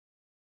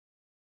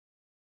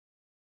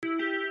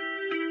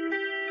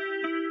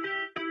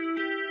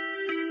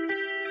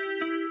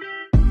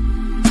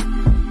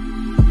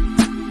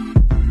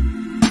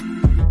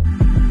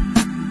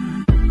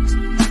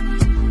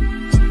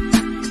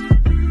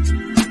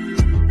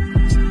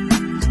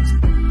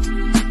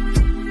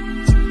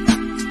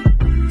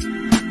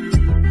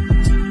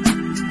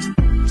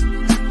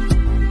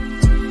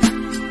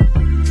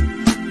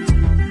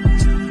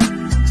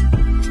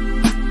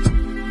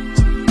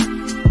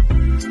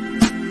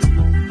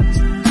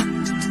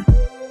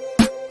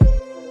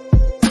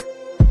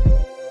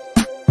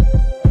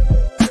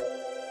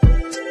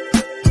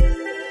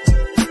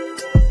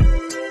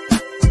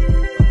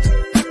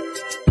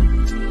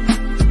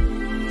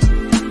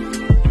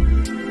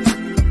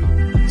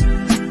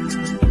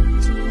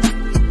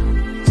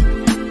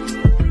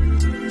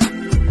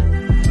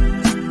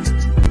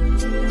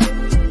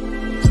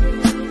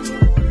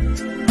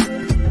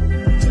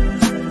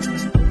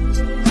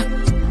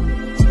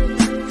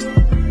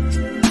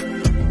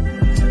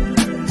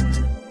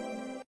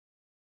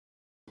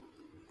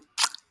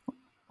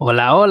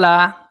Hola,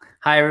 hola.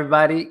 Hi,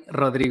 everybody.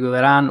 Rodrigo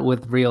Duran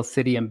with Real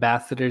City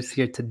Ambassadors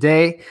here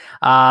today.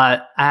 I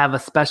have a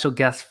special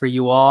guest for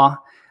you all.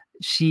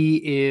 She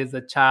is a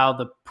child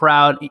of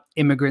proud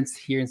immigrants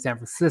here in San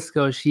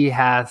Francisco. She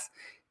has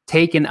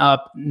taken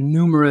up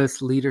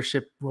numerous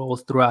leadership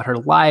roles throughout her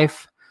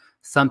life.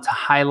 Some to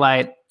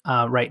highlight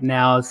right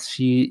now,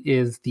 she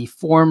is the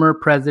former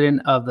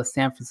president of the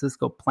San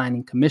Francisco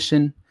Planning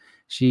Commission.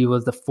 She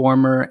was the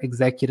former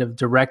executive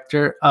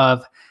director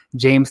of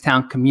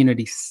Jamestown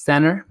Community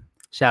Center.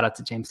 Shout out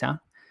to Jamestown.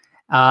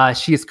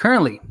 She is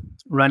currently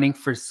running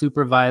for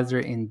supervisor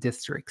in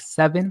District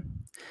 7.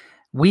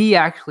 We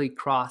actually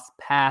crossed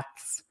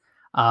paths,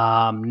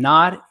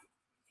 not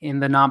in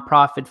the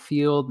nonprofit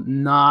field,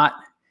 not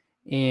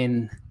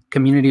in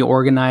community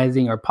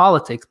organizing or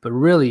politics, but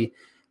really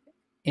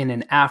in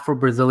an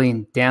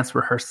Afro-Brazilian dance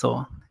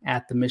rehearsal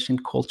at the Mission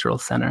Cultural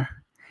Center.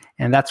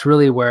 And that's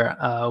really where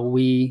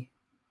we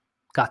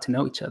got to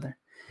know each other.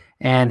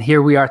 And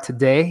here we are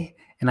today,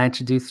 and I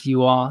introduce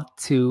you all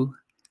to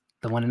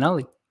the one and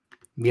only,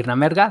 Mirna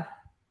Melgar.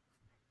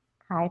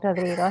 Hi,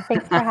 Rodrigo.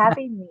 Thanks for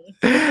having me.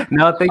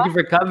 No, thank you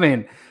for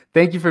coming.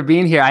 Thank you for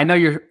being here. I know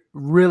you're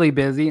really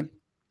busy.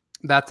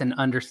 That's an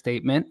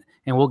understatement,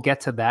 and we'll get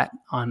to that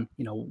on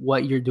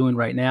what you're doing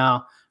right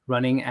now,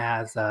 running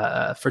as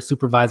for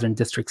supervisor in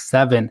District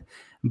 7.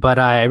 But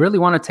I really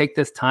want to take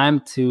this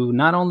time to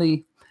not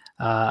only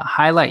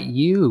highlight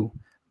you,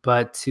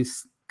 but to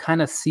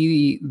kind of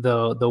see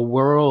the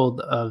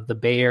world of the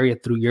Bay Area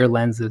through your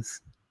lenses,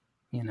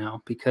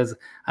 because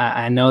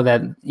I know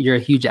that you're a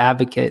huge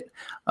advocate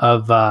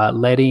of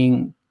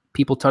letting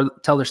people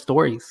tell their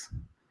stories,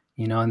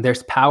 and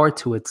there's power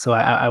to it. So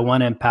I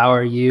want to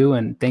empower you,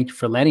 and thank you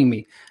for letting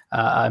me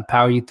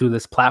empower you through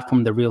this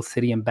platform, the Real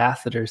City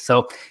Ambassador.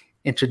 So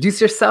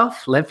introduce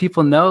yourself, let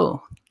people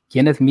know,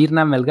 ¿Quién es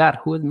Mirna Melgar?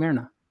 Who is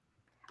Mirna?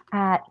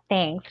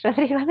 Thanks,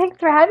 Rodrigo. Thanks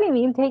for having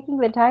me and taking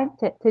the time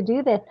to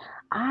do this.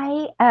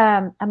 I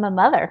am a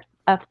mother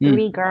of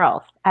 3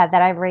 girls that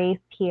I've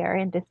raised here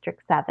in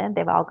District 7.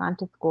 They've all gone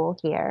to school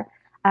here.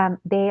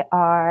 They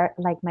are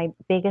like my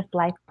biggest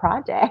life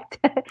project.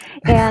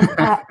 And,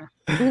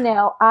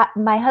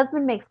 my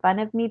husband makes fun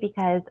of me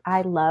because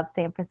I love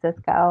San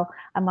Francisco.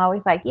 I'm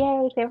always like,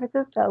 yay, San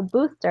Francisco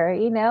booster,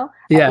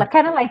 Yeah.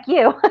 kind of like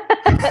you.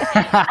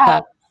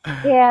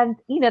 And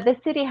the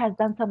city has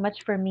done so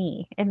much for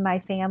me and my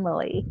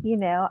family.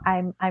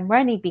 I'm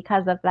running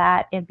because of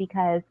that, and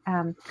because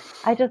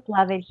I just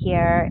love it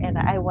here, and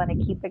I want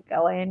to keep it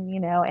going.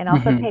 And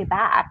also pay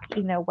back.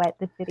 What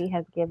the city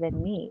has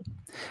given me.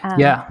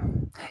 Yeah,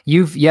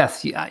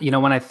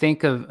 when I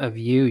think of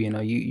you,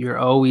 you're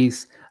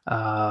always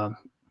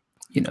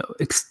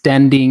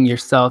extending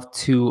yourself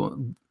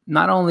to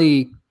not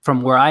only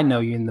from where I know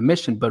you in the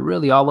Mission, but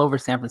really all over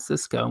San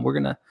Francisco, and we're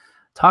gonna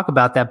talk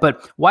about that.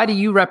 But why do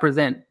you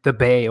represent the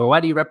Bay, or why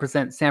do you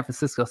represent San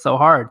Francisco so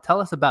hard? Tell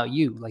us about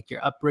you, like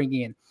your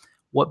upbringing, and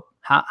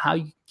how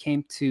you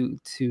came to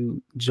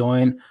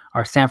join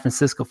our San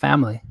Francisco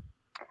family.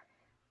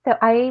 So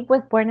I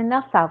was born in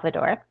El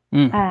Salvador,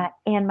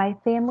 and my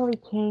family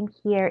came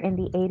here in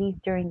the 80s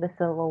during the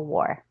Civil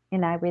War,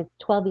 and I was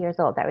 12 years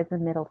old. I was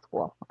in middle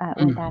school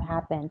when that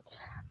happened.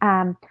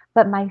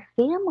 But my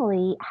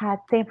family had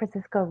San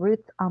Francisco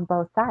roots on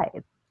both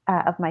sides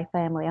of my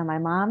family, on my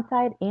mom's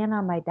side and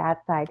on my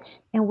dad's side.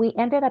 And we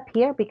ended up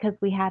here because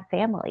we had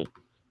family.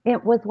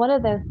 It was one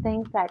of those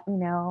things that,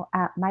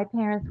 my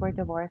parents were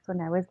divorced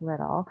when I was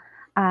little.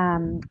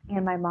 And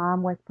my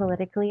mom was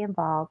politically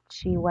involved.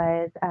 She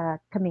was a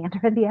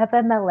commander in the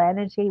FMLN,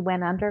 and she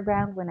went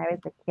underground when I was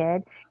a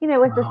kid. It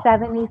was the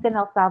 70s in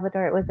El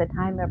Salvador. It was a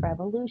time of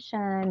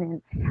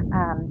revolution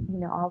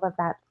and, all of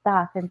that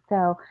stuff. And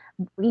so,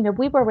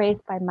 we were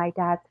raised by my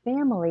dad's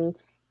family.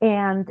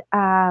 And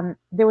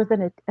there was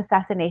an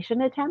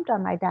assassination attempt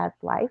on my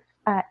dad's life.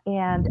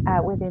 And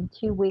within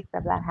 2 weeks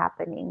of that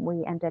happening,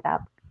 we ended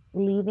up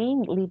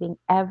leaving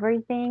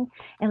everything.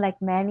 And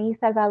like many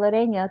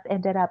Salvadoreños,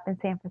 ended up in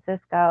San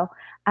Francisco.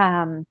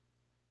 And,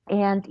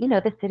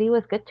 the city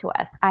was good to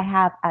us. I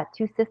have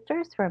 2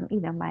 sisters from,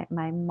 my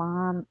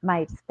mom,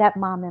 my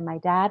stepmom, and my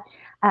dad.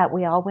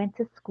 We all went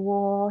to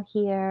school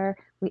here.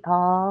 We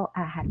all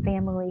had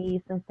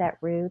families and set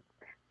roots.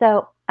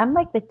 So I'm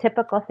like the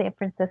typical San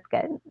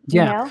Franciscan,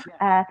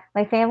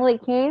 my family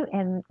came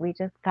and we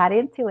just got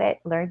into it,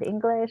 learned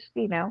English,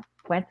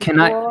 went to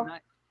school.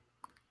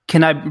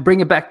 Can I bring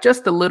it back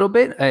just a little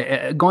bit?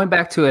 Going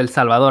back to El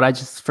Salvador,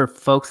 for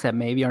folks that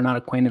maybe are not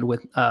acquainted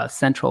with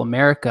Central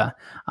America,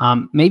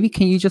 maybe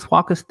can you just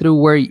walk us through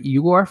where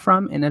you are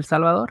from in El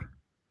Salvador?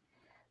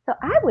 So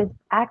I was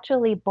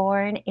actually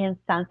born in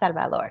San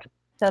Salvador.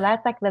 So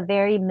that's like the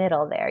very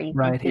middle there. You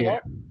right can see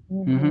here.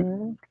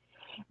 it.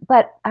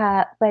 But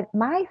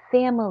my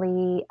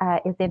family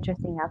is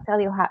interesting. I'll tell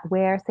you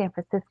where San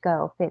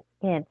Francisco fits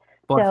in.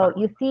 So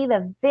you see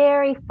the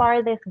very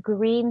farthest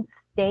green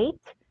state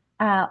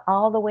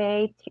all the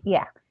way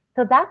to,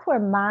 So that's where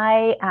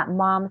my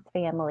mom's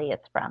family is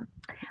from.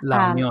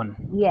 La Unión.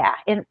 Yeah,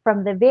 and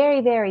from the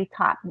very, very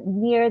top,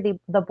 near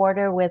the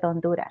border with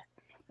Honduras.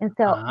 And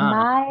so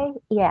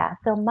Ah.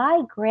 so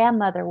my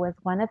grandmother was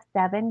one of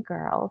 7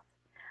 girls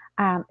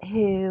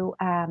who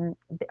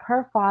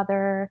her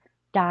father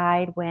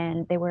died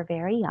when they were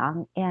very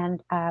young,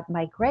 and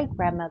my great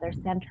grandmother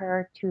sent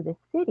her to the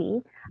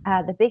city.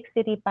 The big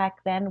city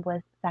back then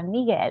was San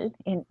Miguel,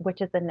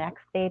 which is the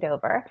next state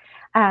over.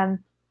 And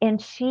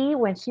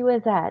when she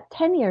was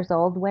 10 years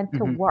old, went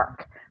to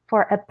work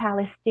for a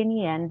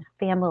Palestinian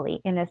family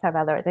in El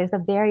Salvador. There's a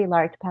very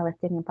large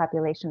Palestinian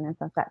population in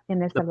El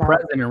The Salvador.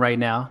 president right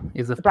now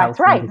is of That's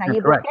Palestinian right, descent,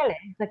 Nayib correct? Bukele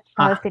is a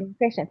Palestinian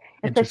Christian.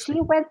 And so she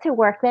Interesting. went to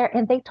work there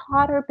and they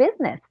taught her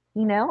business,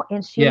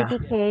 and she Yeah.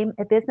 became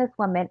a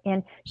businesswoman,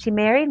 and she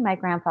married my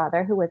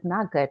grandfather, who was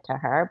not good to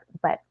her,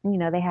 but,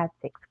 they had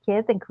 6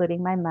 kids,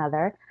 including my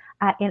mother.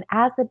 And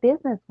as a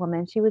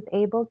businesswoman, she was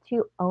able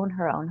to own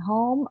her own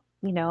home,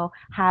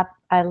 have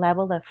a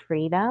level of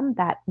freedom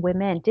that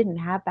women didn't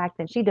have back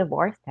then. She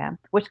divorced him,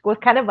 which was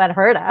kind of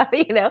unheard of,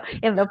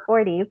 in the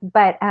 40s.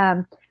 But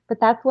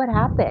that's what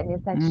happened,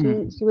 is that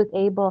she was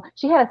able,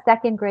 she had a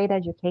second grade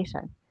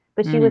education,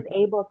 but she was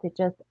able to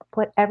just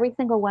put every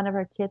single one of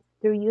her kids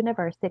through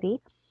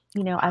university,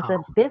 as a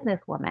Wow.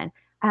 businesswoman.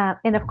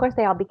 And of course,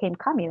 they all became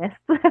communists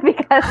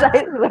because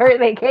that's where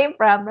they came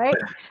from,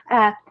 right?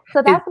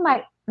 So that's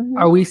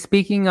Are we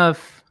speaking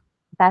of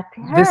that's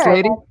this her.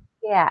 lady?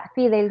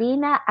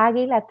 Fidelina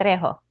Aguila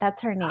Trejo.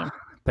 That's her name.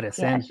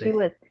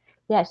 Presente.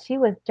 She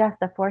was just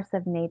a force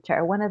of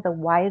nature, one of the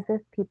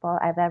wisest people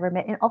I've ever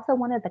met, and also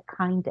one of the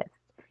kindest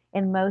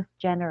and most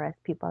generous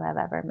people I've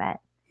ever met.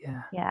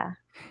 Yeah. Yeah.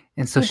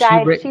 And so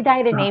She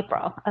died in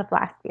April of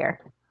last year.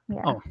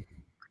 Yeah. Oh.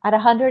 At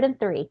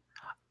 103.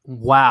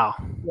 Wow.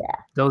 Yeah.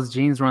 Those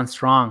genes run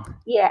strong.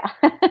 Yeah.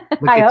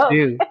 Look at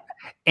you.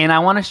 And I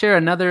want to share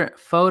another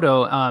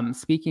photo.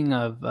 Speaking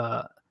of,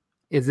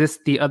 is this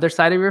the other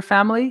side of your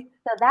family?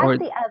 So that's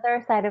the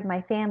other side of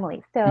my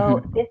family.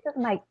 So this is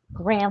my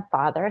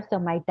grandfather, so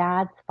my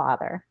dad's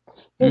father.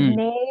 His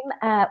name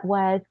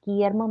was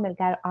Guillermo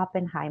Melgar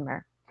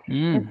Oppenheimer.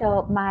 And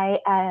so my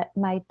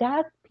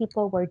dad's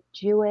people were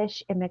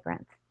Jewish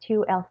immigrants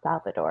to El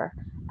Salvador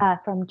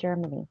from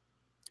Germany.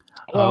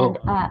 And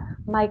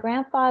my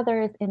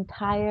grandfather's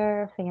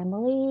entire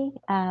family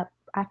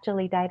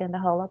actually died in the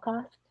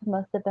Holocaust,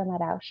 most of them at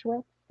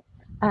Auschwitz.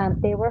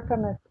 They were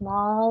from a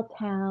small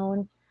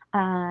town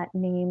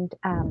named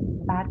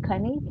Bad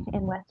König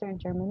in Western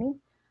Germany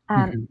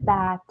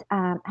that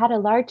had a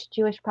large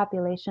Jewish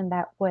population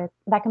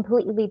that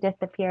completely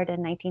disappeared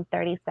in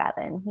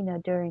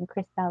 1937, during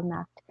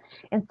Kristallnacht.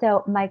 And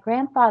so my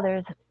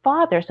grandfather's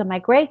father, so my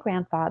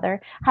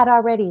great-grandfather, had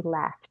already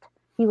left.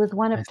 He was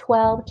one of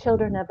 12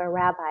 children of a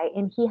rabbi,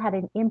 and he had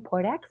an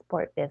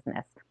import-export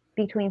business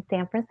between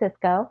San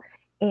Francisco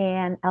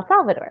and El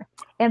Salvador.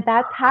 And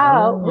that's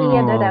how we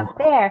ended up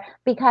there,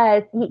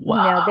 because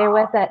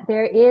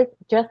there is,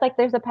 just like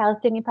there's a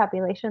Palestinian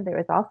population, there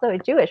is also a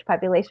Jewish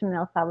population in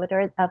El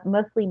Salvador of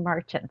mostly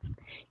merchants.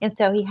 And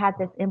so he had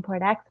this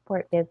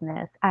import-export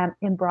business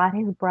and brought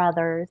his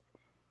brothers,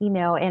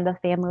 and the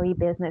family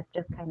business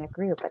just kind of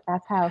grew. But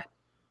that's how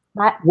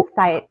that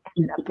site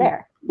ended up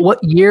there. What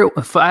year?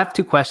 I have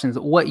 2 questions.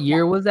 What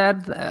year was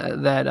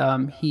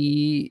that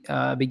he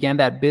began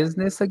that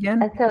business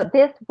again? So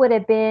this would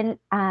have been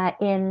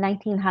in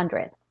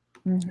 1900.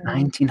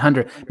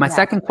 1900. My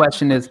second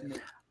question is,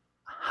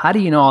 how do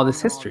you know all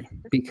this history?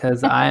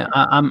 Because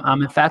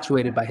I'm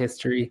infatuated by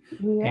history,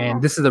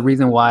 and this is the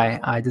reason why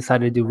I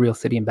decided to do Real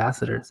City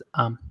Ambassadors.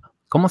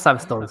 ¿Cómo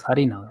sabes todos? How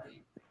do you know?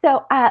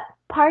 So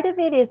part of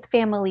it is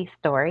family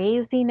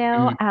stories,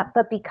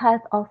 but because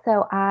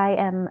also I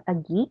am a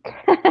geek,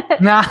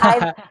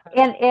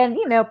 and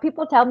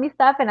people tell me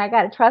stuff and I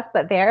got to trust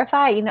but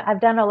verify. I've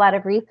done a lot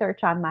of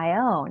research on my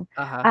own.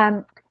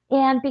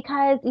 And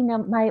because,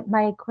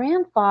 my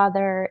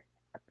grandfather,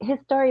 his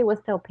story was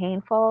so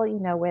painful,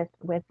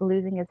 with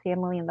losing his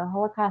family in the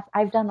Holocaust.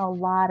 I've done a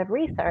lot of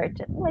research,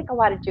 like a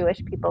lot of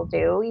Jewish people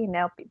do,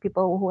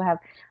 people who have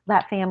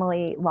that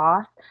family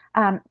lost,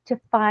 to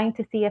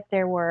see if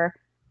there were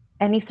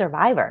any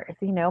survivors.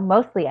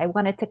 Mostly I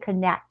wanted to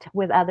connect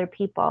with other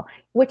people,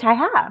 which I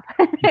have.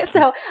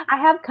 So I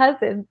have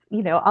cousins,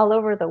 all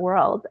over the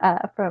world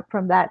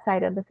from that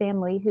side of the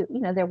family who,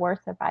 there were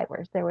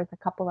survivors. There was a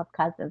couple of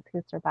cousins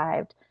who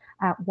survived.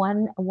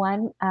 One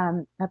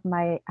of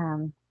my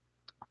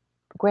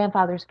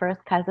grandfather's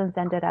first cousins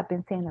ended up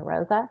in Santa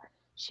Rosa.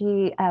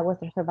 She was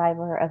a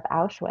survivor of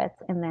Auschwitz,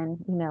 and then,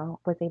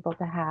 was able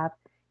to have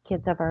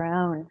kids of her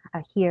own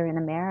here in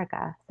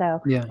America.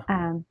 So,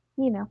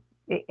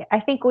 I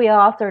think we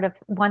all sort of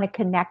want to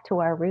connect to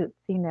our roots,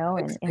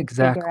 and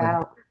figure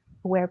out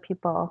where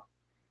people's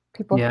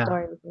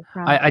stories are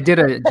from. But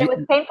it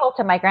was painful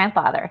to my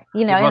grandfather,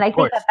 and I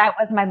think that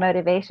was my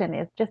motivation,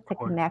 is just to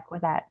connect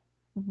with that.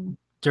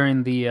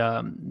 During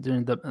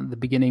the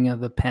beginning of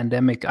the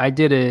pandemic, I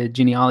did a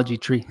genealogy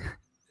tree.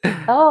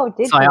 Oh,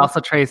 did so you? I also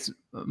traced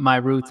my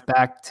roots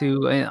back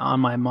to, on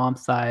my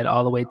mom's side,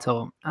 all the way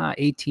till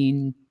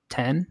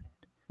 1810.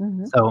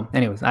 So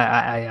anyways,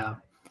 I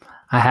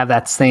have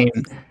that same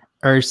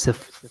urge to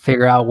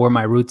figure out where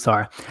my roots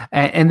are.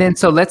 And then,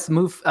 so let's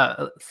move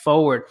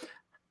forward.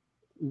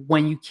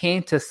 When you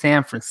came to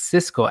San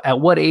Francisco, at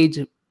what age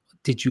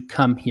did you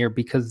come here?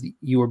 Because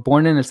you were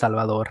born in El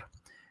Salvador.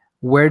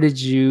 Where did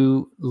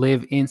you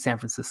live in San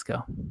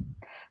Francisco?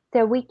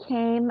 So we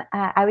came,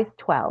 I was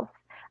 12,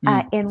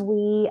 and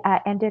we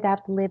ended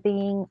up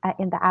living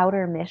in the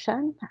Outer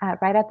Mission,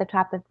 right at the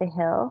top of the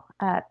hill,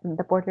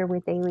 the border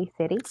with Daly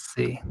City. Let's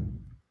see.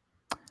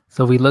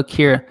 So we look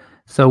here.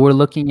 So we're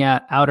looking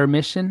at Outer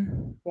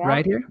Mission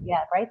right here?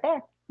 Yeah, right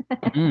there.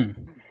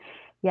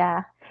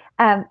 Yeah.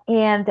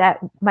 And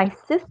my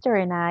sister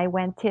and I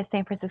went to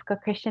San Francisco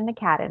Christian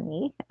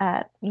Academy,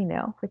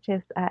 which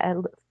is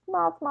a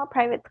small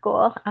private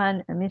school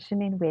on a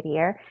mission in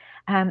Whittier.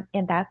 And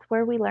that's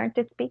where we learned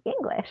to speak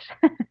English.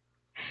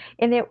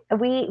 And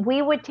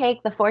we would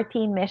take the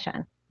 14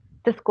 mission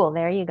to school.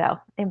 There you go.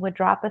 It would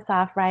drop us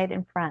off right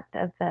in front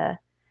of the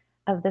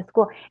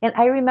school. And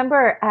I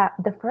remember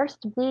the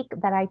first week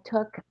that I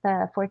took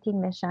the 14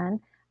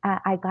 mission,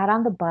 I got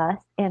on the bus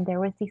and there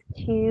was these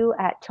two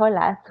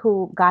cholas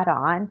who got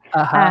on,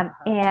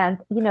 and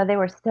they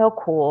were so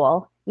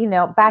cool.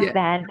 Back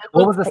then.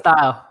 What was the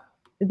style?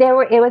 It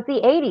was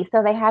the 80s,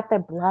 so they had the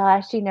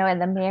blush,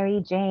 and the Mary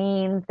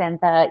Janes and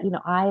the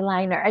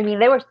eyeliner. I mean,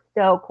 they were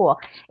so cool.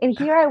 And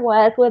here I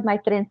was with my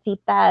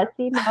trencitas.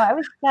 I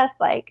was just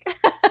like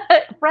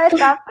fresh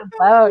off the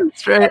boat.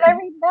 Right. And I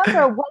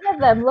remember one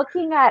of them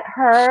looking at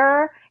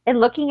her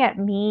and looking at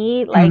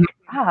me like,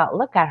 oh,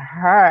 look at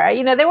her.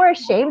 They were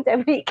ashamed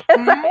of me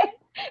because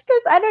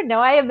I don't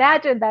know. I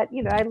imagined that,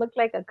 I looked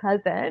like a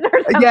cousin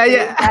or something.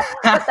 Yeah.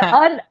 But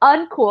the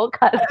uncool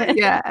cousin.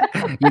 Yeah.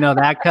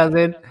 That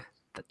cousin.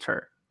 That's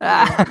her.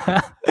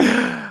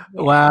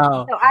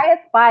 Wow. So I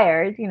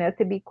aspired,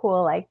 to be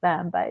cool like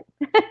them, but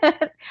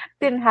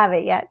didn't have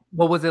it yet.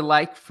 What was it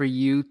like for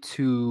you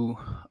to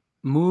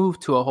move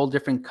to a whole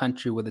different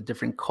country with a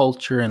different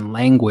culture and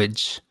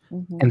language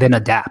and then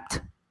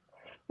adapt?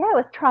 Yeah, it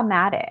was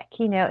traumatic.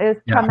 It was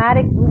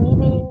traumatic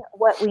leaving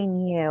what we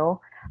knew.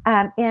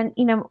 And,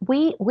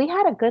 we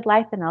had a good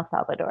life in El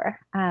Salvador.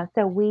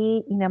 So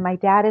my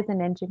dad is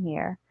an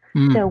engineer.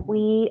 So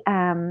we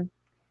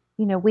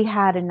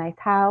had a nice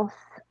house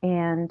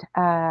and,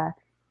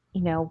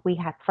 we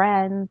had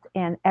friends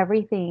and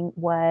everything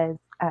was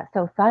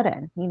so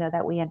sudden,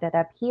 that we ended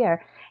up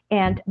here.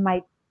 And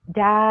my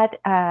dad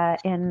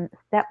and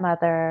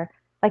stepmother,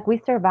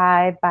 we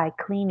survived by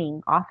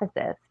cleaning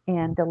offices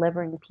and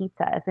delivering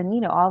pizzas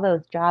and, all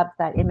those jobs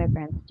that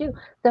immigrants do.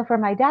 So for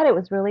my dad, it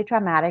was really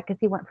traumatic because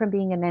he went from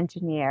being an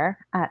engineer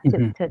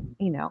to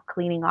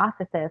cleaning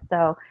offices.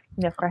 So,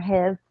 for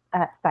his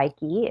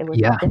psyche, it was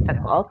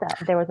difficult.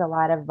 There was a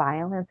lot of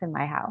violence in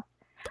my house.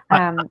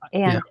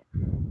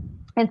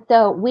 And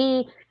so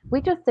we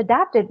just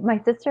adapted. My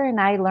sister and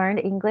I learned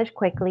English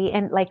quickly.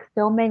 And like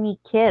so many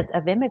kids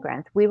of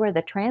immigrants, we were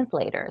the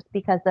translators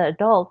because the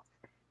adults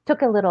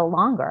took a little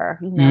longer,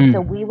 so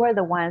we were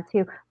the ones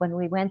who, when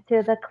we went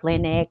to the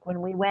clinic,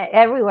 when we went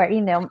everywhere,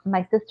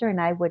 my sister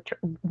and I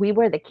we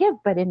were the kids,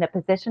 but in a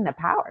position of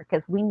power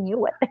because we knew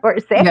what they were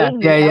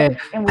saying. Yeah.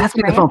 And pass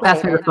me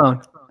the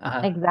phone.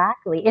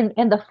 Exactly.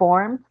 In the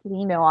forms,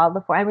 all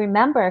the forms. I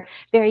remember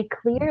very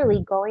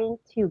clearly going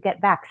to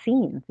get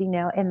vaccines,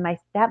 and my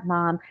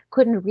stepmom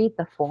couldn't read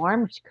the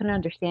form. She couldn't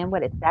understand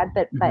what it said,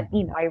 but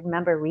I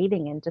remember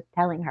reading and just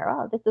telling her,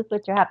 oh, this is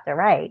what you have to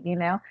write,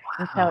 Wow.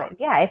 And so,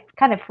 it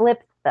kind of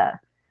flips the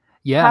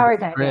power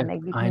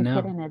dynamic between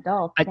kid and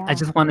adult. I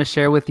just want to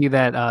share with you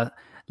that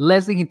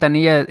Leslie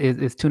Quintanilla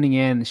is tuning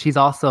in. She's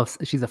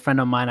a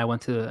friend of mine I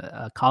went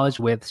to college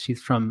with.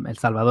 She's from El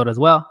Salvador as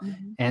well.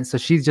 And so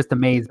she's just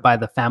amazed by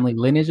the family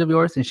lineage of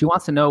yours. And she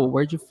wants to know,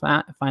 where'd you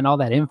find all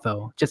that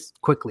info? Just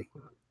quickly.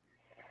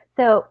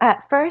 So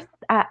first,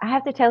 I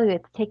have to tell you,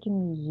 it's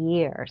taken me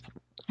years.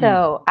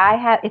 So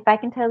if I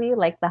can tell you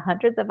like the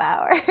hundreds of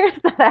hours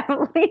that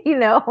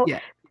I've,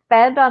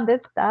 spend on this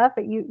stuff,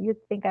 you'd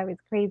think I was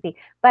crazy.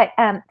 But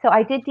so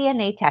I did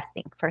DNA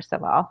testing, first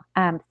of all.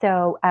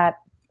 So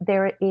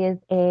there is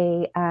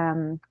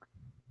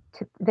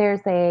there's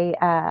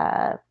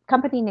a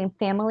company named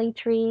Family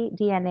Tree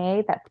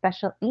DNA that's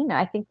special.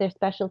 I think their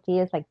specialty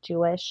is like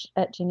Jewish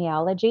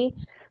genealogy.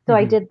 So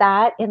I did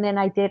that, and then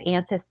I did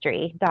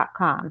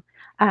Ancestry.com.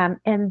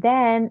 And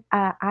then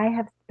I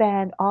have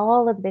spent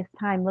all of this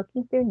time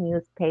looking through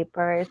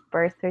newspapers,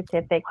 birth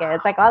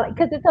certificates,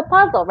 because it's a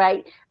puzzle,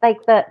 right? Like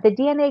the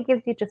DNA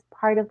gives you just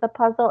part of the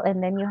puzzle,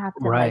 and then you have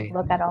to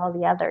look at all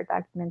the other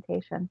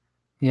documentation.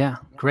 Yeah,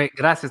 great.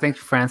 Gracias. Thank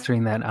you for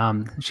answering that.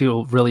 She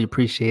will really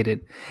appreciate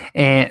it.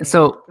 And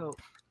so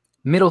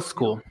middle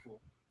school,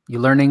 you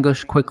learn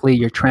English quickly,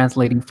 you're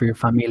translating for your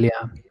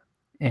familia,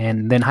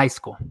 and then high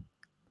school.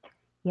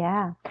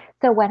 Yeah.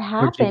 So what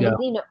happened is,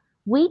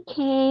 we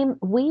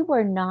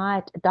were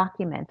not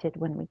documented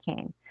when we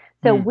came.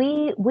 So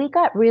we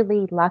got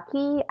really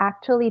lucky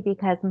actually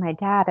because my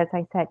dad, as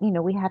I said,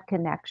 we had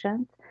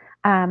connections,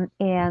 and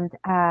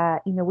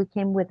we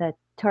came with a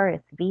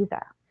tourist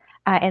visa.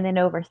 and then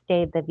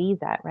overstayed the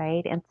visa,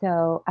 right? And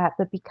so,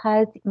 but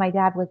because my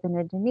dad was an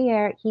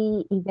engineer,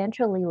 he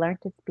eventually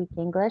learned to speak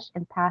English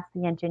and passed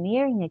the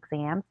engineering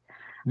exams.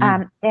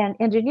 And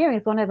engineering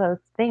is one of those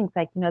things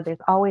like, there's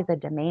always a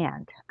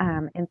demand.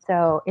 And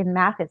so in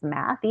math is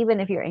math, even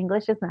if your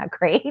English is not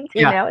great, it's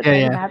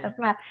like math is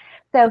math.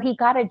 So he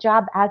got a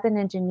job as an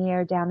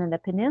engineer down in the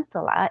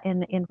peninsula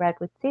in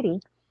Redwood City.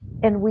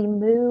 And we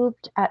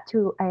moved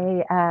to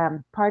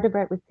a part of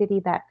Redwood City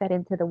that fed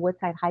into the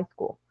Woodside High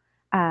School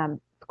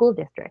school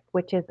district,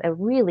 which is a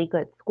really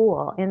good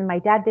school. And my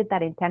dad did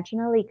that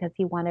intentionally because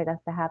he wanted us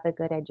to have a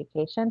good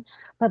education.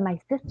 But my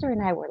sister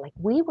and I were like,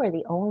 we were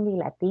the only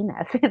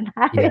Latinas in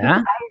that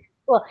entire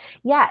school.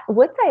 Yeah,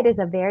 Woodside is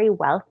a very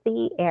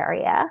wealthy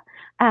area.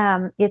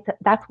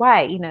 That's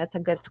why, it's a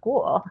good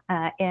school.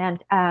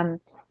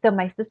 So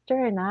my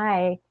sister and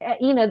I,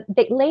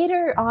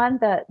 later on,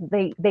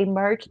 they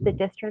merged the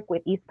district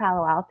with East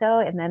Palo Alto,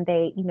 and then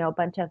they, a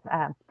bunch of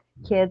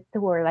kids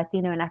who were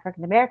Latino and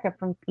African American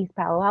from East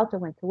Palo Alto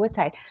went to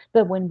Woodside.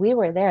 But when we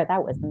were there,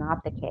 that was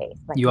not the case.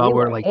 Like, you all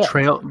were like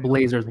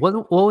trailblazers.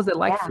 What was it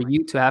like for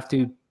you to have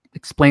to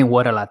explain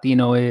what a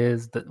Latino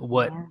is?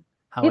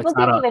 How people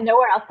didn't even know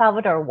where El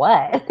Salvador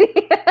was.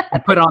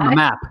 And put it on the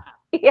map.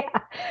 Yeah.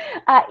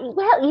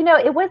 Well,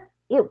 it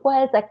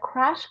was a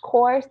crash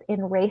course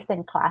in race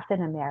and class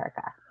in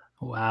America.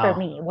 Wow. For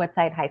me,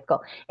 Woodside High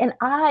School. And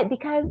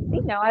because,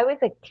 I was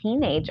a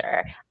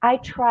teenager, I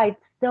tried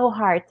so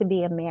hard to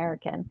be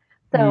American.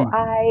 So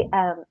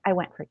I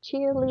went for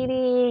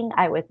cheerleading.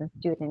 I was in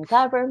student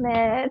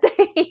government.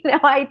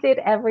 I did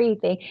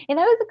everything. And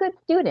I was a good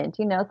student,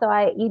 so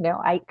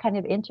I kind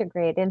of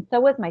integrated. And so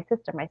was my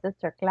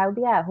sister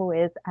Claudia, who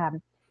is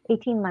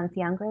 18 months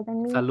younger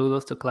than me.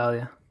 Saludos to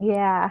Claudia.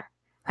 Yeah.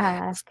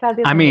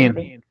 Claudia's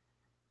amazing.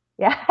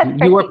 Yeah.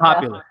 You were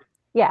popular.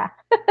 Yeah.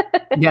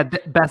 Yeah,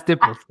 best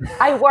dimples.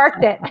 I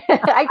worked it.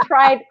 I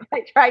tried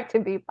to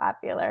be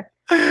popular.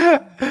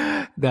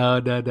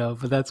 No,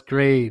 but that's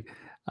great.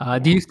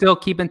 Do you still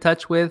keep in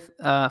touch with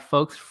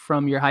folks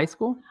from your high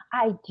school?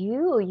 I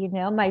do.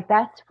 My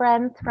best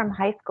friends from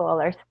high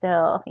school are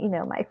still,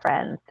 my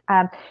friends.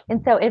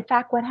 And so, in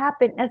fact, what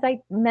happened, as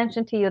I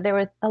mentioned to you, there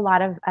was a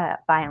lot of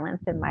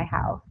violence in my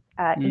house.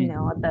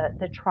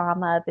 The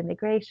trauma of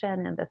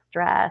immigration and the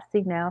stress.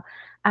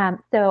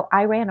 So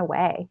I ran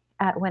away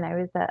when I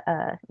was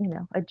a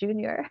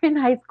junior in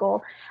high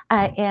school,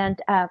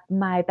 and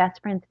my best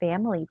friend's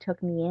family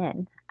took me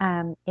in,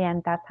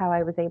 and that's how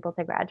I was able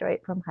to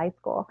graduate from high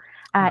school.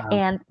 Wow.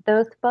 And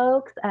those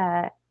folks,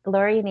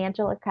 Lori and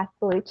Angela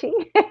Castellucci,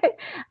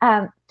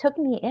 took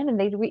me in, and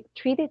they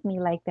treated me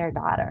like their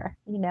daughter,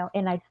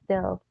 and I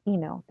still,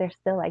 they're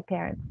still like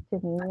parents to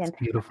me. That's and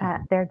beautiful.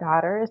 Their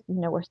daughters,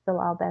 we're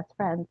still all best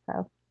friends.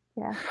 So,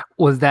 yeah.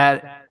 Was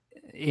that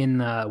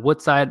in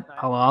Woodside,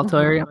 Palo Alto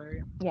area?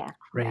 Yeah.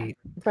 Great.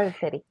 Yeah. Redwood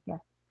City, yeah.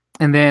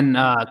 And then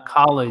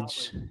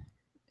college,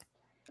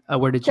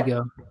 where did you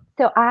go?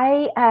 So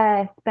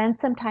I spent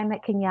some time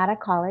at Cañada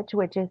College,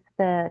 which is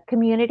the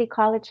community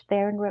college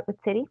there in Redwood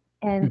City,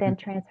 and then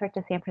transferred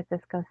to San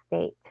Francisco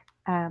State,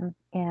 and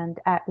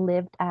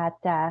lived at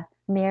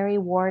Mary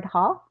Ward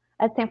Hall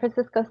at San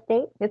Francisco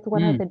State. It's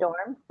one of the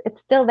dorms. It's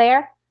still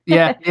there.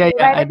 Yeah.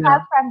 Right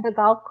across from the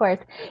golf course.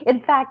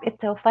 In fact,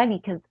 it's so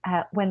funny because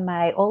when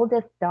my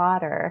oldest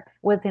daughter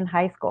was in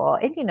high school,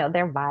 and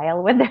they're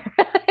vile when they're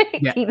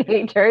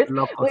teenagers,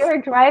 we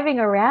were driving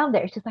around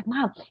there. She's like,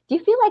 "Mom, do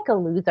you feel like a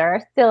loser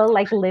still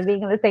like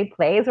living in the same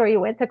place where you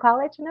went to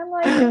college?" And I'm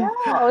like,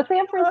 "No,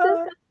 San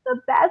Francisco is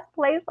the best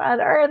place on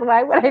earth.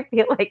 Why would I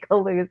feel like a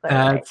loser?"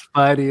 That's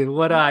funny.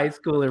 What a high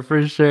schooler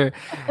for sure.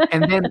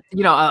 And then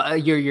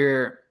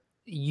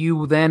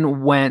you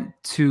then went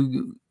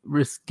to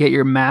get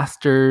your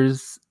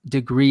master's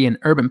degree in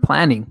urban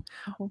planning.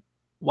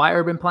 Why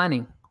urban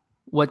planning?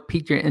 What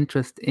piqued your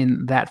interest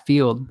in that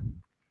field?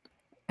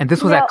 And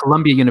this was at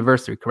Columbia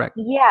University, correct?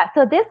 Yeah.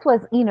 So this was,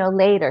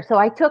 later. So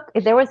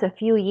there was a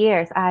few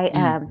years.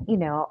 I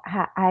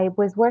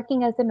was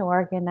working as an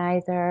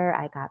organizer.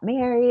 I got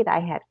married. I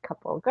had a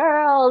couple of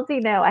girls,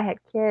 I had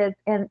kids.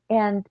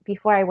 And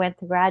before I went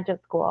to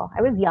graduate school,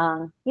 I was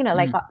young,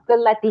 like a good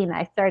Latina.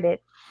 I started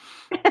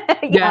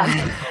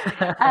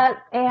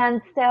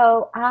and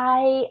so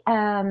my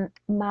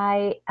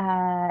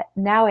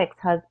now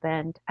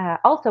ex-husband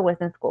also was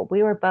in school.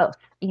 We were both,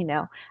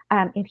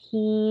 and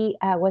he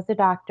was a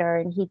doctor,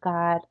 and he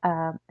got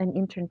an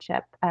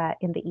internship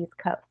in the East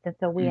Coast, and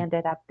so we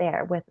ended up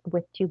there with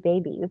two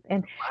babies.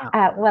 And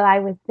while I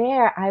was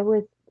there, I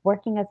was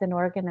working as an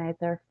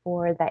organizer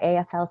for the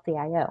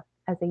AFL-CIO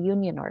as a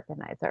union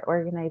organizer,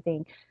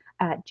 organizing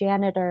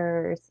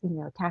janitors,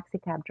 taxi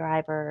cab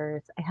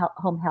drivers,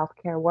 home health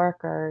care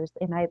workers,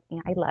 and I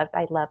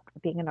loved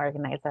being an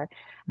organizer.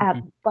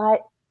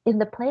 But in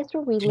the place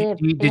where we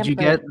lived, did you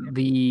get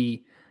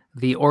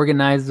the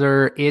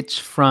organizer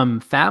itch from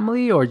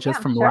family or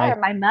just from life?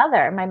 My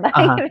mother,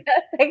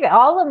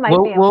 all of my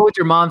family. What would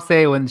your mom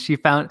say when she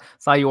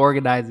saw you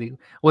organizing?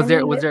 Was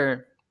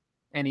there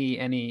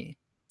any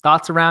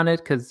thoughts around it?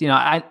 Because,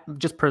 I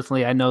just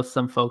personally, I know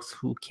some folks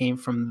who came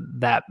from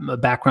that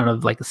background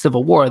of like the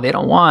Civil War. They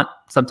don't want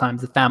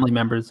sometimes the family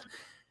members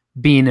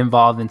being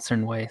involved in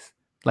certain ways,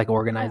 like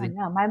organizing.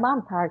 No, my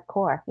mom's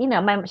hardcore.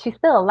 She's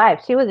still alive.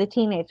 She was a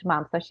teenage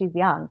mom, so she's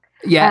young.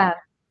 Yeah.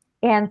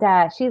 And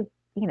she's,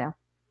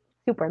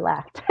 super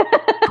left.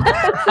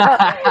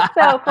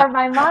 so for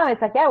my mom,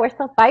 it's like, yeah, we're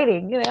still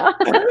fighting, La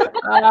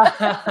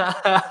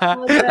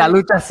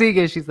lucha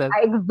sigue, she says.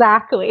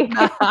 Exactly.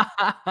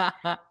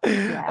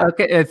 Yeah.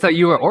 Okay, and so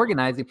you were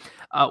organizing.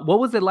 What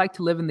was it like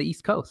to live in the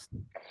East Coast?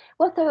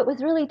 Well, so it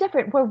was really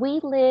different. Where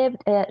we lived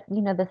at,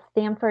 the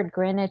Stamford,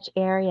 Greenwich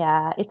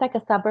area, it's like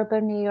a suburb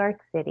of New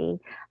York City.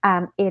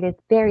 It is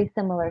very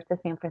similar to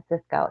San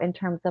Francisco in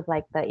terms of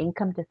like the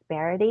income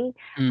disparity.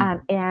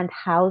 And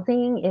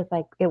housing is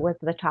like, it was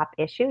the top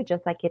issue,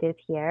 just like it is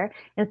here.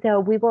 And so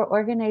we were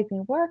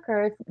organizing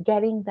workers,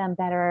 getting them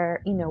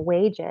better,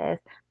 wages,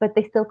 but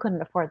they still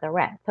couldn't afford the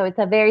rent. So it's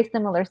a very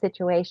similar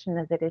situation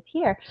as it is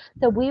here.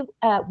 So we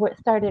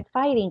started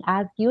fighting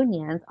as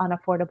unions on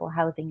affordable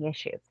housing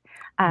issues.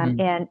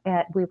 And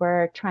we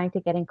were trying to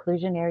get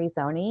inclusionary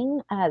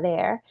zoning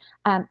there.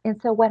 And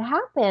so what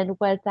happened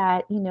was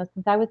that,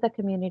 since I was a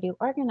community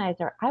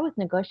organizer, I was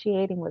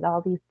negotiating with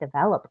all these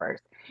developers,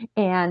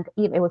 and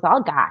it was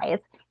all guys.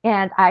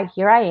 And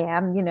here I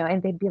am,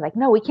 and they'd be like,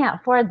 no, we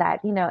can't afford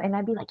that, and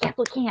I'd be like, yes,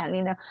 we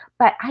can,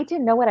 but I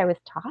didn't know what I was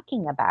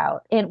talking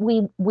about. And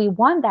we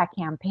won that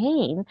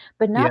campaign,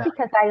 but not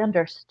because I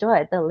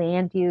understood the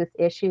land use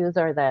issues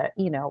or the,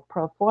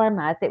 pro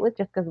formas. It was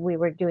just because we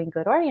were doing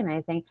good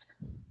organizing.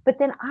 But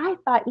then I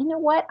thought, you know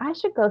what? I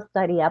should go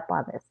study up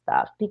on this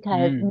stuff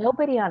because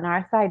nobody on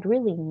our side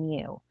really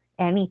knew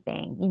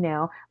anything,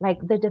 like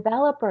the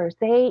developers,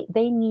 they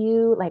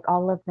knew like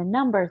all of the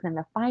numbers and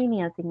the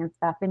financing and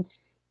stuff. And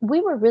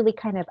we were really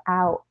kind of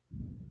out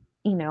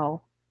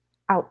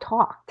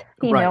talked,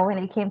 when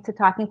it came to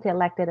talking to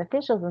elected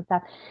officials and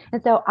stuff.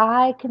 And so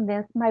I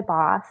convinced my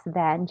boss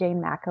then,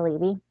 Jane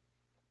McAlevey,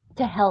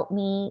 to help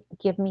me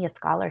give me a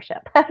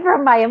scholarship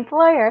from my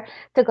employer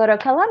to go to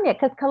Columbia,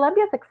 because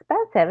Columbia is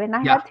expensive, and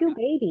I had 2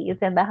 babies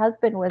and the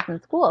husband was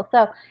in school.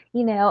 So,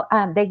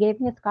 they gave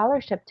me a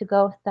scholarship to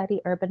go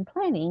study urban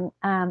planning.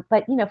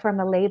 But, from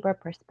a labor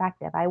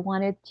perspective, I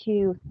wanted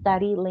to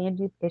study land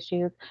use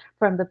issues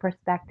from the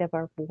perspective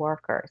of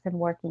workers and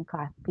working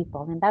class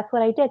people. And that's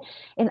what I did.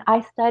 And I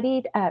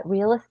studied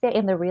real estate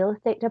in the real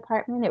estate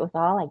department. It was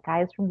all like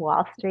guys from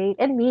Wall Street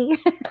and me.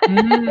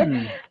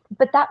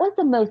 But that was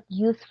the most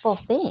useful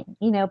thing,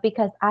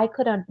 because I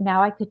could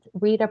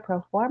read a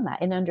pro forma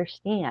and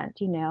understand,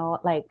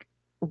 like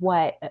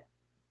what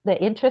the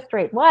interest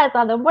rate was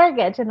on the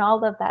mortgage and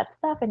all of that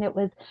stuff. And it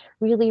was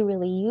really,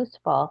 really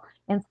useful.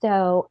 And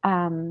so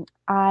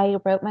I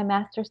wrote my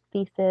master's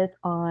thesis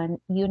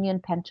on union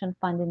pension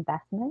fund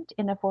investment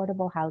in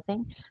affordable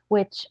housing,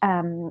 which,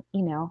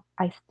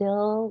 I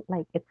still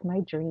like, it's my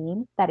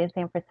dream that in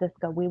San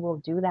Francisco, we will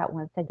do that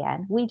once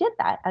again. We did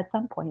that at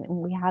some point and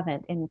we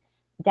haven't in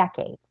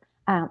decades.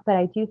 But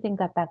I do think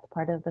that that's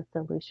part of the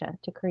solution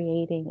to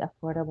creating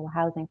affordable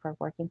housing for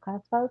working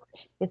class folks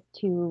is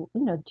to,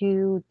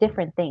 do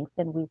different things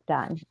than we've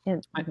done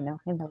in the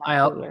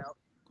last few years.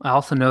 I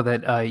also know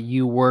that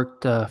you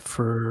worked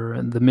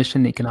for the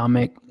Mission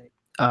Economic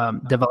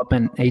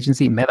Development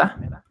Agency,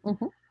 MEDA.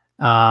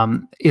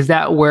 Is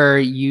that where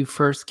you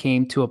first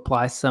came to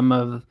apply some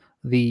of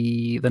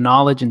the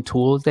knowledge and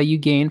tools that you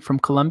gained from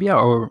Columbia,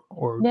 or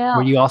No,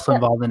 were you also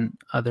involved in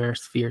other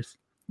spheres?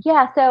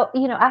 Yeah. So,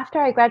 after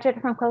I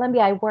graduated from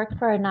Columbia, I worked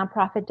for a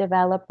nonprofit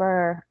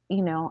developer,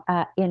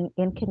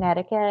 in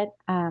Connecticut,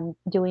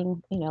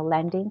 doing,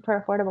 lending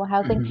for affordable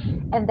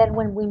housing. And then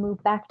when we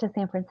moved back to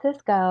San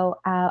Francisco,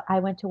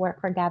 I went to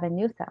work for Gavin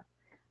Newsom.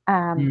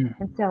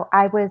 And so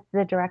I was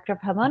the director of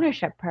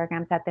homeownership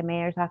programs at the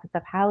Mayor's Office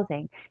of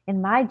Housing.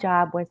 And my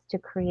job was to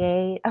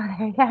create,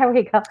 there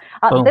we go.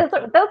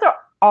 Those are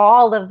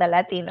all of the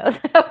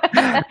Latinos.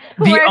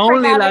 The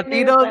only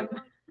Latinos?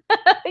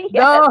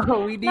 Yes.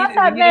 No, we need not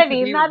that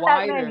many.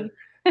 wider.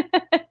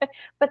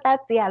 But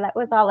that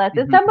was all us.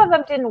 And some of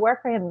them didn't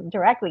work for him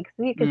directly, because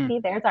you can see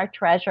there's our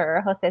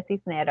treasurer, Jose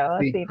Cisneros.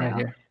 Right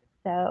here.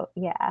 So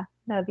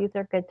these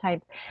are good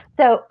times.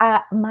 So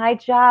my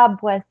job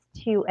was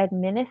to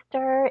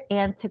administer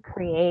and to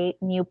create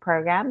new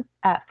programs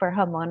for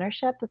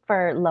homeownership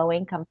for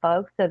low-income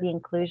folks. So the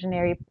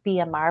inclusionary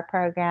BMR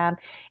program,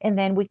 and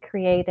then we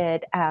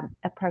created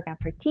a program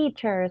for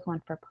teachers,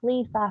 one for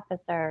police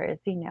officers.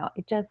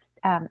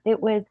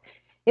 It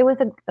was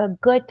a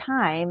good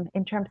time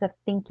in terms of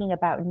thinking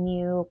about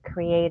new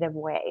creative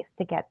ways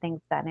to get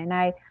things done. And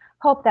I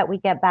hope that we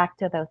get back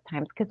to those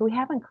times, because we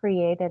haven't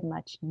created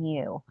much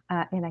new.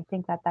 And I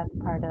think that that's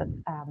part of,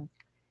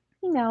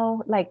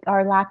 like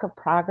our lack of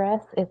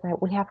progress is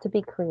that we have to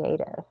be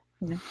creative.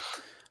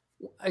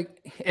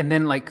 And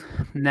then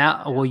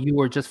now, you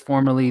were just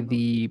formerly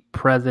the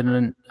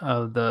president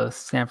of the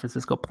San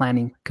Francisco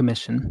Planning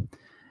Commission.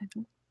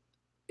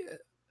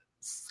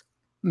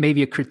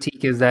 Maybe a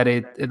critique is that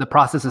the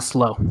process is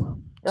slow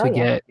to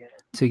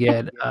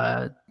get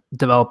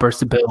developers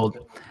to build.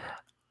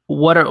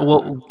 what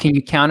can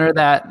you counter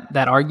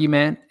that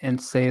argument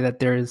and say that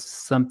there is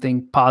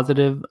something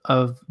positive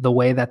of the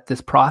way that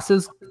this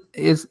process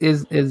is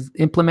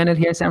implemented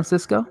here in San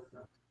Francisco?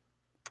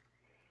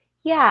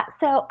 Yeah,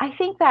 so I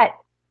think that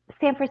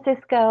San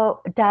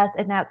Francisco does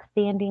an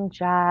outstanding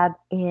job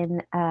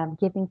in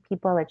giving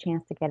people a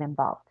chance to get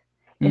involved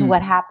in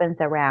what happens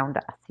around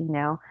us,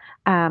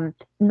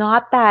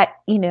 Not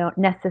that,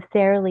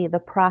 necessarily the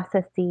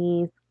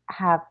processes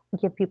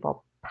give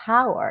people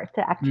power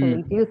to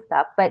actually do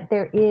stuff, but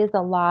there is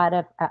a lot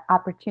of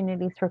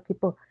opportunities for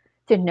people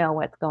to know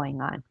what's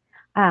going on.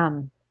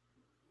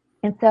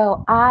 And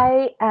so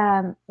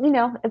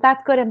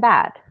that's good and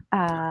bad.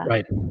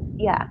 Right.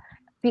 Yeah.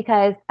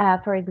 Because,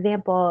 for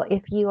example,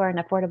 if you are an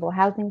affordable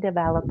housing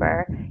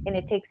developer and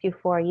it takes you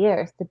 4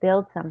 years to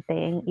build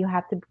something, you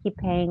have to keep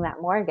paying that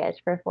mortgage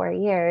for 4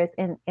 years,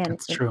 and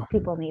That's true.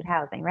 people need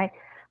housing, right?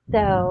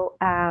 So,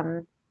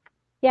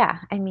 yeah,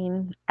 I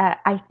mean,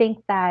 I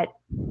think that,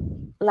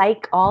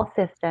 like all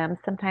systems,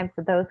 sometimes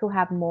those who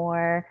have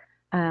more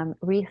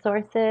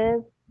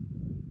resources,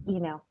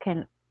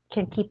 can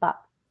keep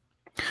up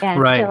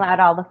and Right. fill out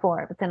all the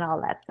forms and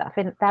all that stuff.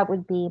 And that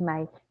would be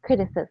my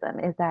criticism,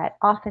 is that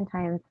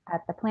oftentimes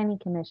at the Planning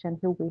Commission,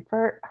 who we've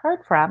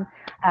heard from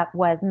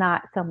was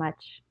not so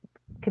much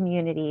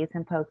communities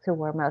and folks who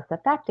were most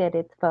affected.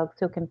 It's folks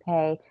who can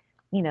pay,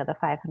 the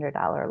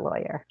 $500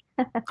 lawyer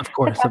Of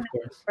course, to of come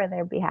course. for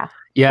their behalf.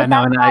 Yeah, But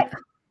no, and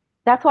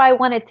that's why I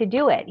wanted to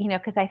do it,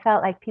 because I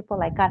felt like people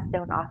like us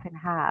don't often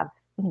have,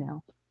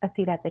 a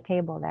seat at the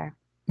table there.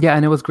 yeah,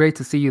 and it was great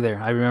to see you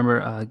there. I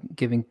remember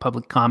giving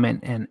public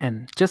comment,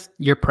 and just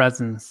your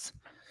presence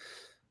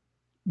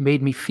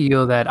made me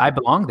feel that I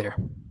belong there.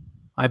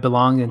 I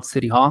belong in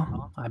City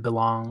Hall. I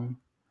belong.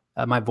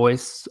 My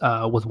voice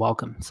was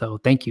welcome. So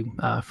thank you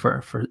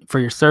for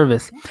your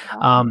service.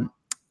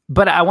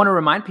 But I want to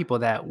remind people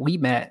that we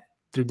met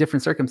through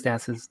different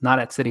circumstances, not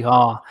at City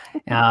Hall,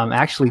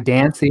 actually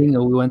dancing.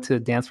 We went to a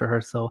dance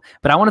rehearsal.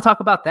 But I want to talk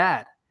about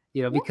that,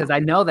 because I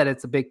know that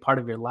it's a big part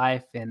of your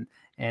life, and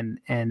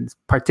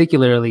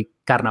particularly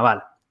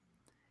Carnaval.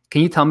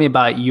 Can you tell me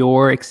about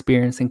your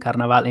experience in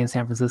Carnaval in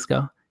San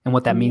Francisco and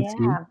what that means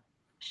to you? Yeah,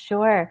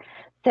 sure.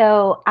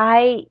 So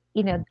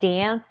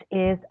dance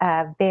is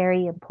a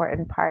very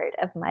important part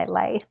of my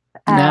life,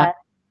 Nah.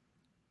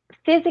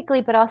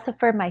 physically, but also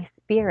for my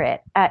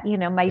spirit. My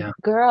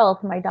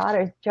my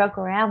daughters joke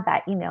around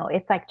that,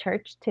 it's like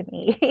church to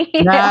me.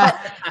 Nah.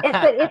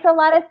 But it's a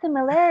lot of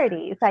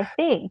similarities, I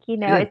think.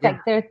 It's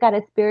like there's got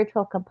a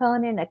spiritual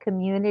component, a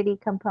community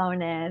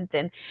component,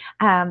 and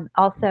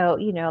also,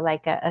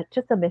 like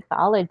just a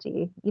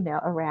mythology,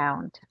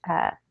 around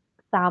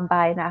samba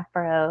and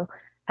Afro,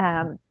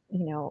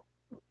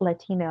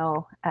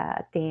 Latino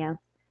dance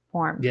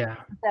forms. Yeah.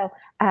 So,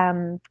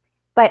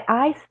 but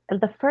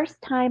the first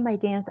time I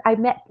danced, I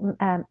met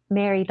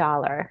Mary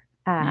Dollar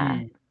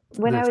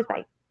when I was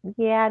like,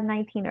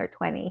 19 or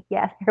 20.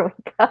 Yes, here we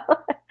go.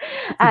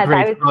 It's a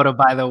great photo,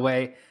 by the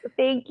way.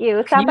 Thank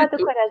you. Samba de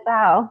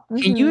Corazao.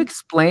 Can you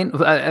explain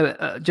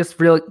just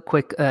real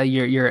quick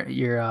your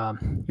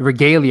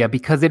regalia,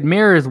 because it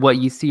mirrors what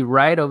you see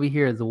right over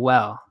here as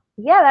well?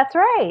 Yeah, that's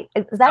right.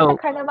 That's a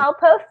Carnival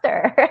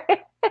poster.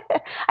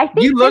 I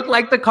think you look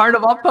like the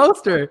Carnival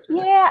poster.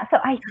 Yeah. So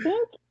I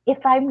think, if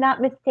I'm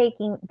not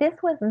mistaken, this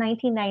was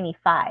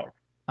 1995.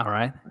 All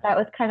right. That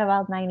was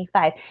Carnival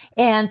 95.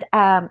 And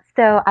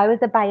so I was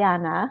a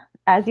baiana,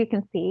 as you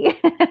can see.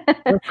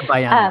 What's a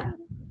baiana?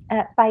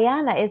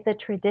 Baiana is a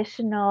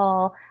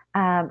traditional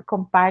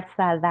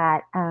comparsa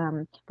that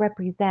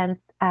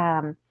represents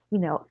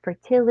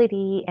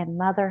fertility and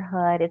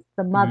motherhood. It's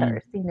the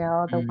mothers,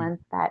 the ones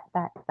that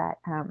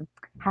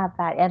have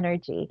that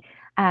energy.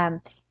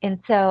 And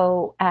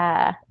so,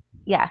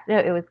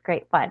 it was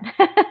great fun.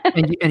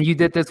 and you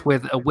did this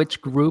with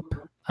which group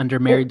under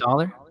Mary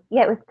Dollar?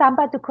 Yeah, it was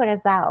Samba de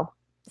Corazao.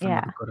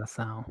 Yeah.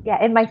 Yeah,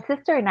 and my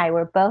sister and I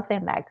were both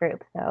in that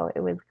group, so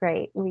it was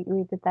great. We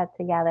did that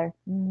together.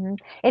 Mm-hmm.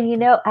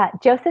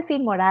 And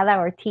Josephine Morada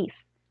Ortiz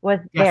was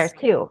there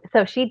too,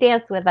 so she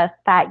danced with us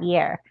that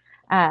year.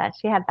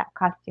 She had that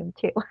costume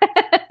too.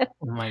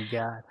 Oh my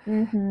God!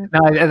 Mm-hmm.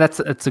 No,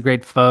 that's a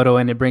great photo,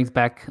 and it brings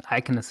back,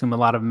 I can assume, a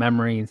lot of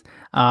memories.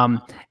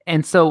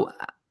 And so,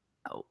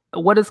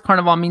 what does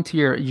Carnival mean to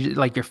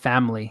your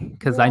family?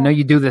 Because I know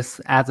you do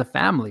this as a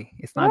family.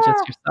 It's not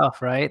just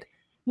yourself, right?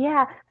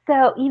 Yeah.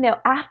 So,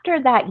 after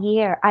that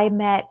year, I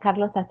met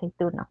Carlos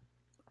Aceituno.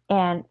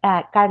 And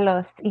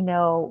Carlos,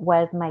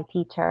 was my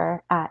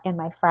teacher and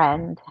my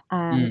friend.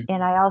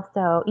 And I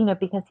also,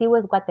 because he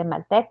was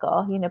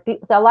Guatemalteco,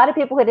 so a lot of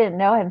people who didn't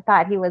know him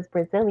thought he was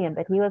Brazilian,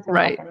 but he was from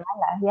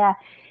Guatemala. Yeah.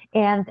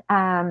 And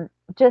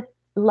just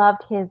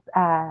loved his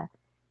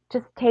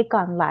just take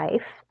on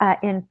life,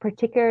 and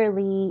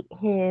particularly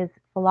his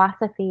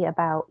philosophy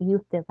about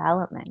youth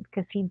development,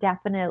 because he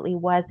definitely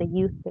was a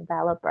youth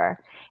developer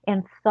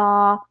and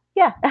saw,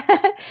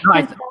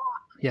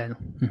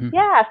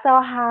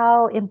 saw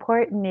how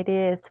important it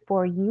is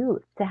for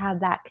youth to have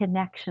that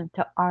connection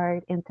to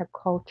art, into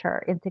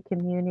culture, into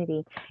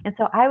community. And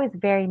so I was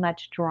very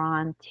much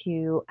drawn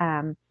to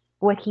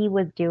what he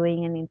was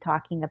doing and in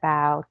talking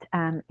about,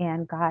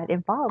 and got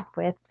involved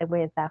with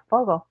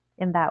Fogle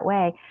in that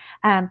way.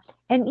 And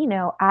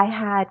I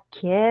had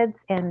kids,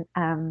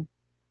 and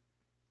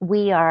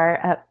we are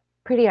a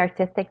pretty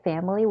artistic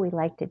family. We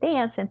like to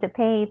dance and to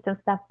paint and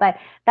stuff, but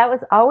that was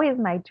always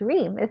my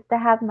dream, is to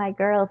have my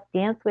girls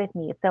dance with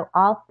me. So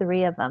all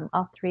three of them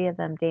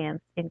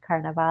danced in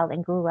Carnaval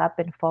and grew up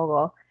in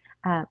Fogo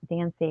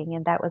dancing.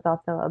 And that was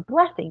also a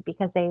blessing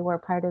because they were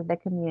part of the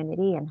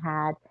community and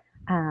had,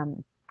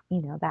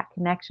 that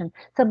connection.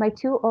 So my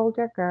two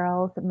older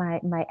girls,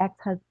 my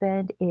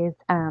ex-husband is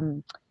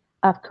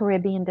of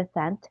Caribbean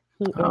descent.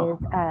 He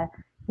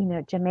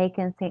is,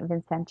 Jamaican, St.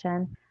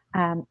 Vincentian.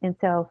 And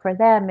so for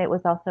them, it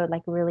was also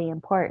like really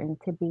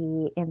important to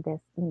be in this,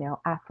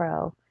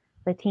 Afro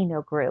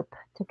Latino group,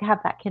 to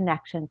have that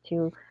connection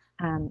to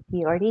the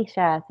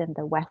Orishas and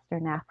the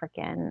Western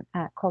African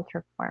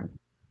culture forms.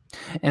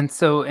 And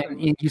so,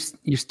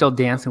 you're still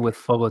dancing with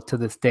Fogo to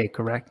this day,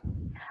 correct?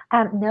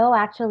 No,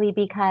 actually,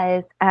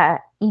 because I've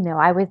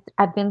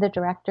been the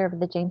director of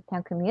the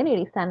Jamestown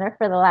Community Center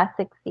for the last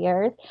 6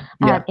 years,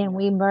 and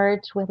we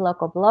merged with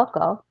Loco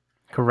Bloco.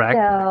 Correct.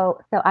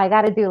 So I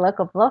got to do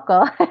Loco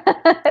Bloco.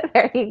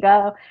 There you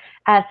go.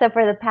 So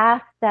for the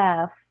past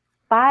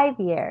 5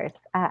 years,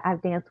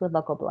 I've danced with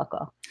Loco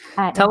Bloco.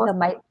 Tell us.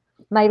 So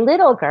my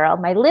little girl,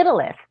 my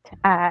littlest,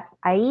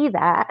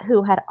 Aida,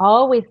 who had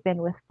always been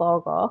with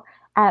Fogo,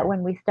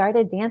 when we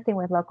started dancing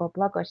with Loco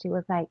Bloco, she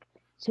was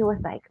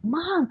like,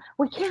 "Mom,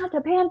 we can't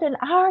abandon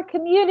our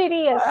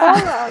community at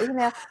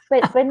Fogo,"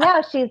 But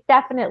now she's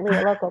definitely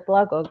a Loco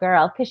Bloco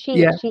girl, because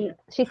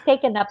she's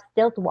taken up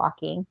stilt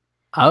walking.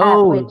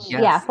 Which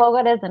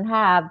Fogo doesn't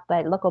have,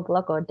 but Loco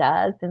Bloco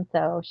does, and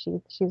so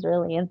she's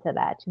really into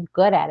that. She's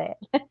good at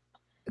it.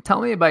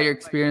 Tell me about your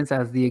experience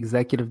as the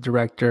executive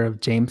director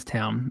of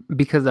Jamestown,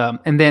 because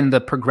and then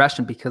the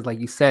progression, because like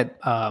you said,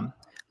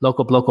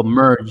 Loco Bloco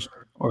merged,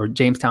 or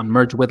Jamestown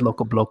merged with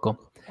Loco Bloco.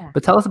 Yeah.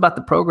 But tell us about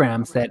the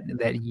programs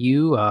that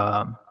you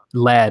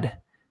led,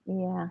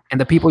 and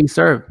the people you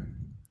served.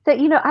 So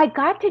I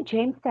got to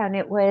Jamestown.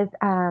 It was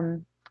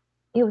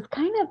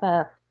kind of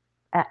a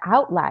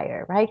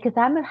outlier, right? Because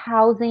I'm a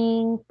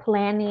housing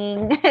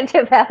planning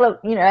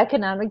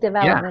economic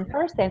development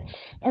person.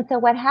 And so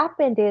what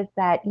happened is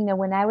that,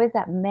 when I was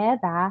at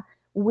MEDA,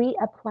 we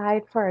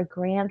applied for a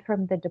grant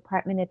from the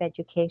Department of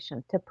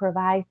Education to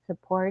provide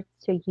support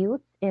to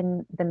youth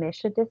in the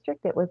Mission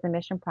District. It was the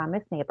Mission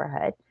Promise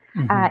neighborhood.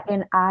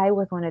 And I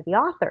was one of the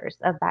authors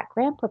of that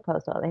grant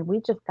proposal. And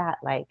we just got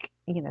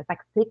it's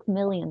like $6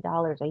 million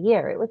a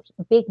year. It was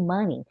big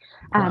money.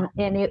 Wow.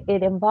 And it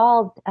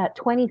involved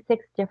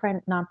 26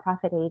 different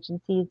nonprofit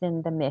agencies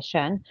in the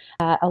Mission,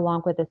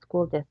 along with the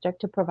school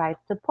district, to provide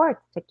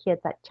supports to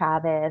kids at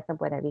Chavez and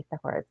Buena Vista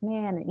Horace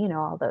Mann, and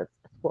all those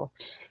schools.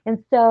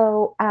 And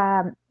so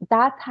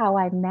that's how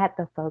I met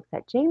the folks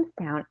at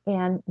Jamestown.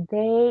 And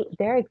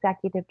their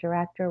executive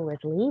director was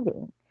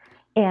leaving.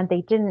 And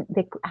they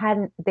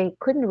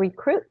couldn't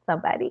recruit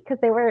somebody because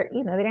they were,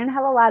 they didn't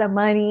have a lot of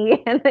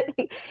money.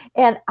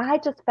 And I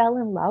just fell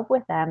in love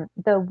with them.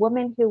 The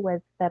woman who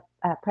was the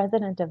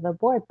president of the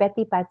board,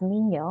 Betty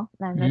Pazmiño,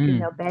 I don't know if you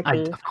know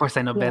Betty. Of course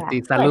I know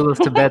Betty. Saludos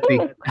to Betty.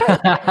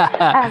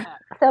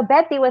 So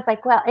Betty was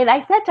like, well, and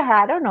I said to her,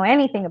 I don't know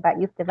anything about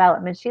youth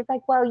development. She's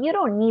like, well, you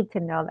don't need to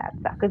know that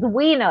stuff because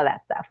we know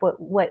that stuff.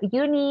 What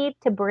you need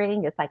to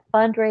bring is like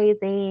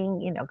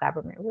fundraising,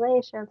 government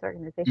relations,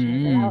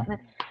 organizational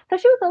development. So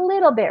she was a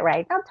little bit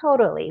right, not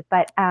totally,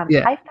 but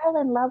I fell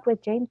in love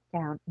with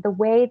Jamestown, the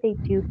way they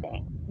do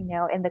things,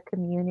 in the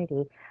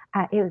community.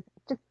 It was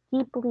just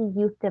deeply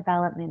youth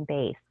development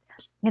based.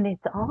 And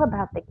it's all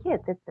about the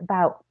kids. It's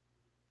about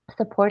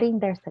supporting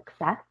their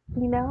success,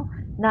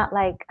 not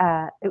like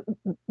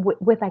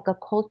with like a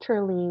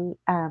culturally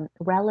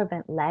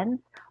relevant lens.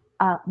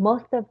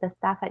 Most of the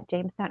staff at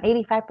Jamestown,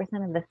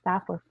 85% of the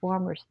staff were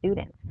former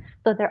students.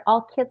 So they're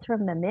all kids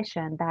from the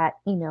Mission that,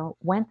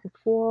 went to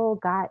school,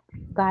 got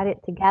it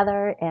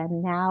together,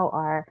 and now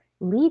are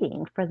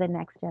leading for the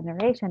next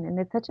generation. And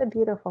it's such a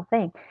beautiful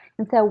thing.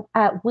 And so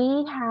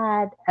we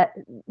had,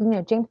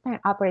 Jamestown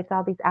operates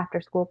all these after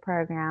school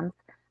programs.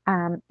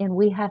 And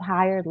we had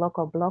hired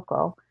Loco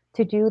Bloco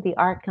to do the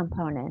art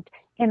component.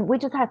 And we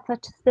just had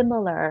such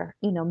similar,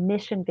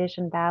 mission,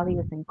 vision,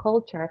 values, and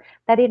culture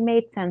that it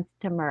made sense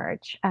to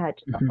merge.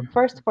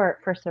 First for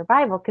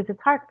survival, because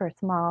it's hard for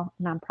small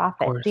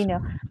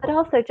nonprofits, but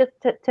also just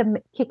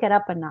to kick it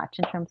up a notch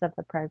in terms of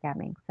the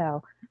programming.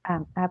 So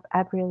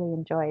I've really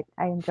enjoyed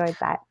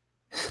that.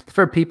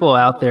 For people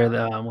out there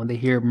that when they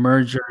hear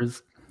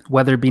mergers,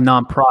 whether it be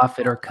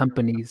nonprofit or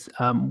companies,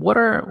 what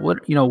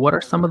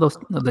are some of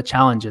the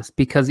challenges?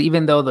 Because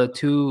even though the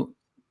two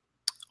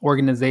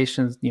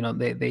organizations,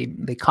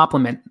 they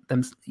complement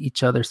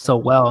each other so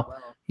well,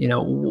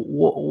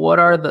 what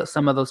are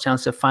some of those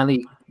challenges to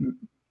finally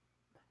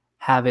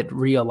have it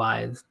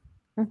realized?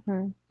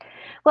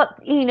 Well,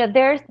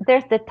 there's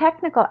the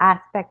technical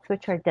aspects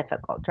which are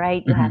difficult,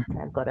 right? You have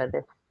to go to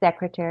this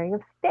Secretary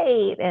of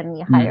State, and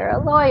you hire a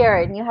lawyer,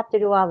 and you have to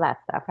do all that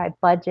stuff, right?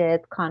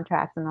 Budgets,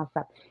 contracts, and all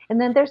stuff. And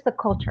then there's the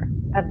culture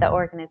of the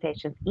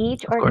organizations.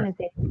 Each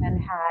organization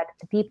had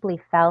deeply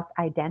felt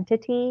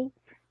identity,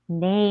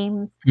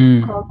 names,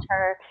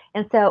 culture.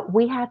 And so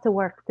we had to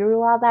work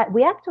through all that.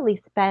 We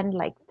actually spent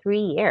like 3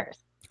 years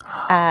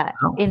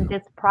in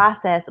this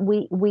process.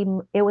 It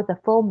was a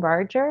full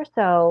merger,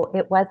 so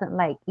it wasn't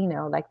like,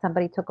 like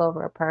somebody took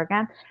over a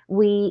program.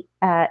 We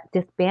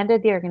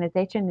disbanded the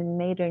organization and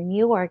made a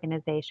new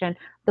organization.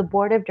 The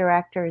board of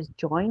directors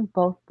joined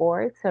both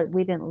boards, so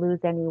we didn't lose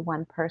any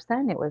one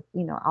person. It was,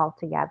 all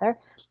together.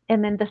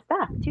 And then the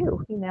staff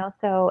too,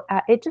 so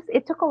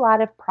it took a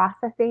lot of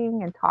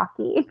processing and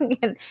talking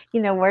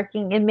and,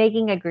 working and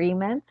making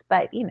agreements,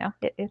 but,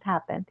 it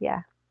happened.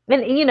 Yeah.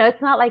 And,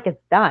 it's not like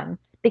it's done,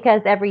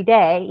 because every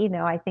day,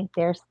 I think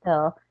they're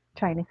still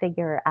trying to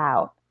figure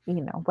out,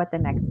 what the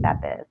next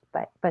step is.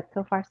 But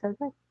so far, so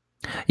good.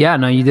 Yeah,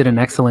 no, you did an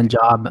excellent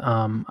job.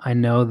 I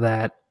know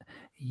that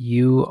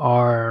you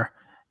are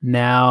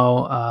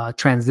now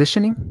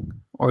transitioning,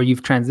 or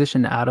you've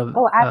transitioned out of.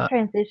 Oh, I've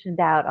transitioned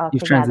out altogether.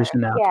 You've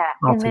transitioned out. Yeah,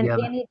 altogether. And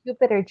then Annie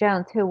Jupiter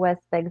Jones, who was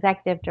the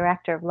executive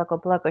director of Loco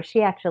Bloco,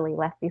 she actually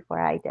left before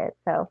I did.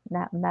 So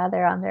now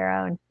they're on their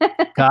own.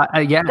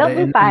 Yeah,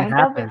 they'll be fine. It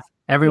happens.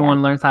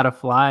 Everyone learns how to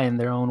fly in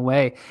their own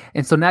way.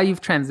 And so now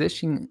you've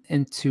transitioned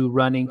into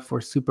running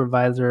for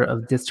supervisor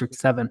of District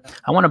 7.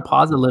 I want to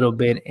pause a little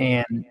bit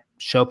and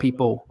show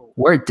people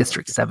where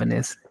District 7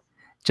 is.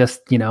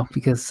 Just,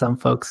 because some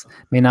folks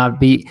may not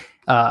be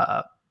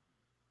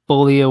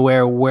fully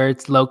aware where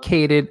it's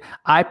located.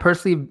 I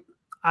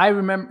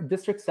remember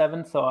District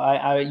 7. So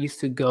I used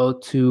to go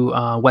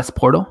to West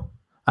Portal.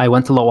 I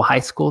went to Lowell High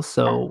School,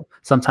 so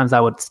sometimes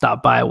I would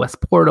stop by West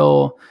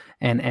Portal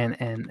and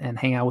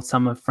hang out with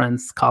some of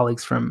friends,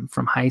 colleagues from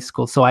high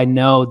school. So I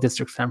know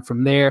District 7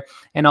 from there,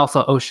 and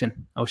also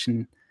Ocean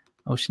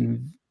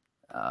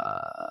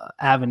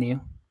Avenue.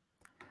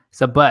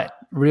 So, but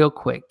real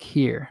quick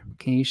here,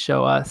 can you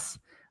show us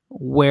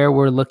where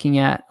we're looking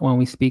at when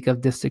we speak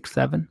of District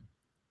 7?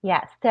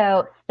 Yeah,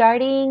 so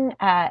starting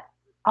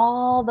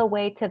all the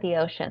way to the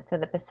ocean, so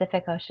the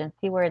Pacific Ocean.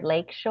 See where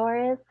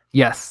Lakeshore is?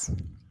 Yes.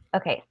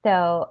 Okay,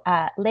 so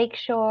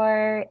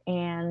Lakeshore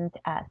and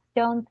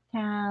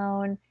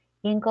Stonestown,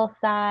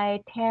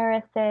 Ingleside,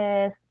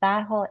 Terraces,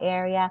 that whole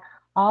area,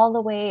 all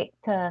the way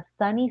to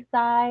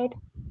Sunnyside.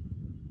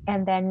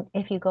 And then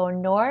if you go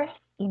north,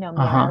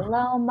 Mira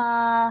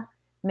Loma,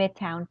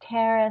 Midtown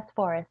Terrace,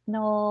 Forest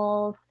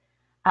Knolls,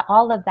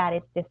 all of that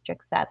is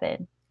District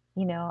 7,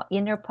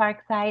 Inner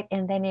Parkside,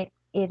 and then it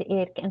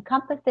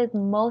encompasses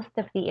most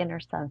of the Inner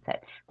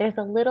Sunset. There's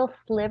a little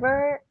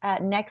sliver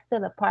next to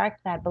the park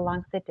that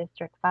belongs to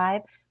District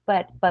 5,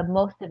 but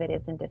most of it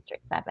is in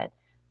District 7.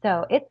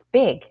 So it's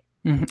big.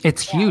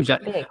 It's huge.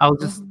 Big. I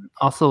was just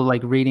also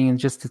like reading, and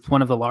just it's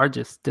one of the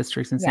largest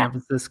districts in San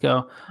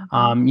Francisco.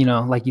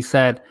 Like you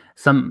said,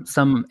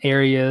 some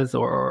areas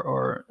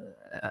or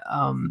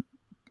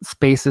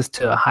spaces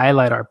to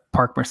highlight are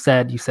Park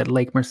Merced. You said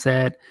Lake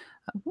Merced,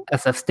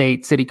 SF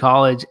State, City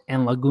College,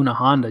 and Laguna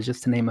Honda,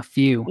 just to name a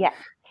few. Yeah.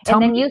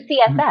 And then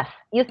UCSF.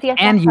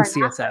 And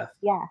UCSF.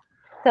 Yeah.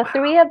 So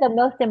 3 of the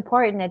most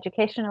important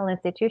educational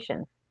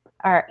institutions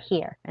are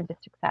here in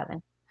District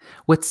 7.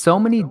 With so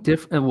many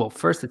different, well,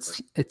 first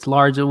it's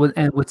large,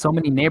 and with so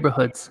many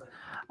neighborhoods,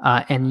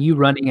 and you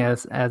running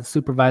as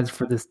supervisor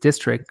for this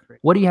district,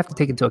 what do you have to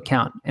take into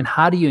account, and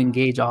how do you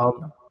engage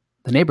all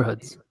the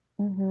neighborhoods?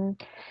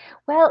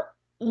 Well,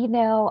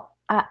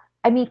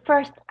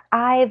 first,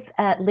 I've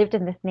lived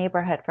in this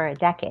neighborhood for a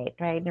decade,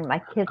 right? And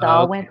my kids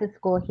all went to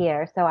school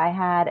here. So I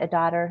had a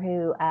daughter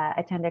who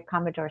attended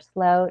Commodore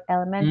Sloat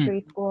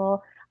Elementary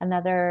School,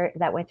 another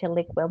that went to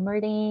Lake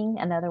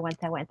Wilmerding, another one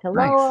that went to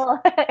Lowell.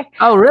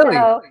 Oh, really?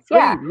 So,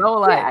 yeah.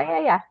 Lowell.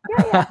 Yeah.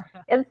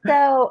 And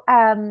so,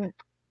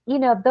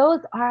 those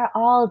are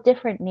all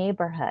different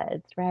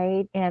neighborhoods,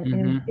 right?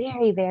 And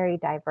very, very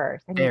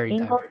diverse.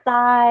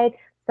 Ingleside,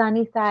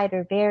 Sunnyside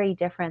are very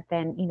different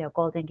than,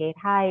 Golden Gate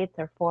Heights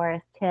or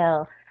Forest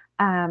Hill.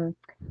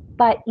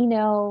 But,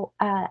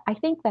 I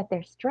think that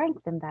there's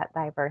strength in that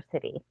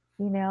diversity,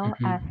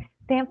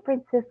 San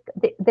Francisco,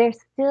 there's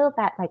still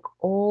that like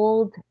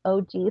old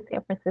OG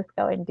San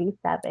Francisco in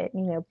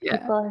D7,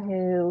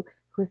 people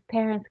whose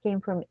parents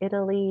came from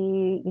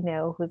Italy,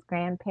 whose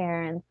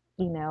grandparents,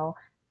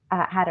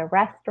 had a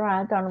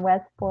restaurant on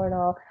West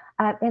Portal.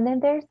 And then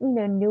there's,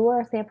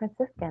 newer San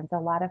Franciscans, a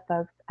lot of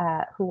folks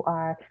who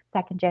are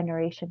second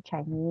generation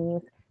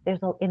Chinese.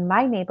 In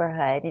my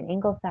neighborhood in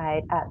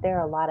Ingleside, there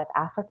are a lot of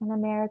African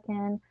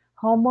American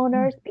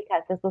homeowners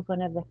because this was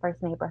one of the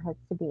first neighborhoods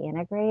to be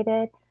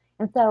integrated.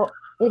 And so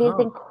it is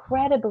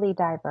incredibly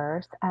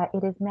diverse.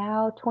 It is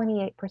now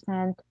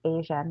 28%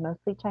 Asian,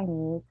 mostly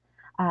Chinese,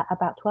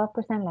 about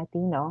 12%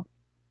 Latino.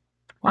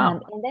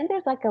 Wow. And then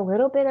there's like a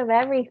little bit of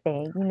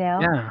everything, you know?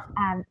 Yeah.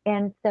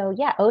 And so,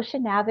 yeah,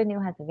 Ocean Avenue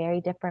has a very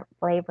different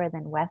flavor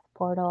than West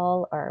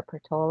Portal or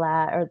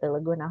Portola or the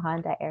Laguna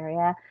Honda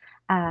area.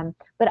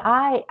 But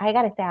I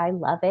gotta say, I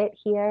love it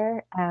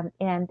here.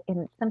 And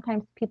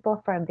sometimes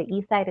people from the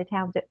east side of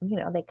town, you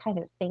know, they kind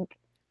of think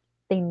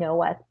they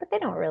know us, but they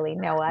don't really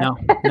know us.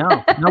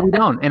 No, no, we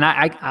don't. And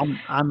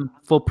I'm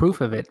full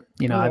proof of it.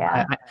 You know,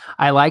 Yeah.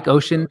 I like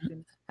Ocean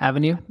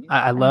Avenue.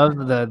 I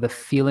love the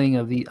feeling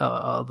of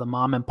the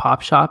mom and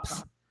pop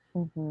shops.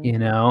 Hmm. You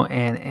know,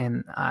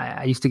 and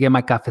I used to get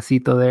my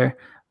cafecito there,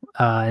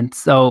 and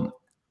so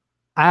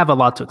I have a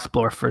lot to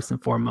explore first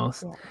and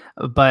foremost.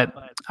 Yeah. But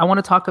I want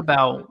to talk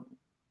about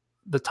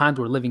the times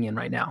we're living in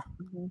right now.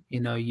 Hmm. You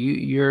know,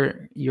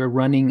 you're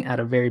running at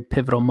a very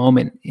pivotal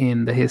moment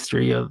in the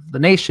history of the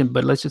nation.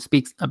 But let's just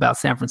speak about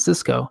San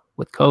Francisco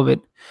with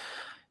COVID.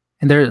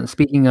 And they're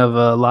speaking of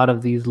a lot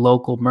of these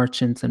local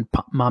merchants and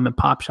mom and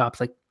pop shops.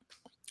 Like,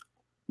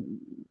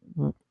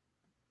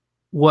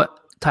 what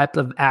type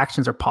of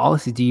actions or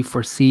policies do you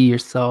foresee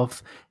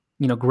yourself?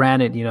 You know,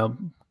 granted, you know,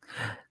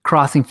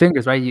 crossing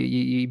fingers, right?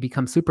 You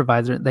become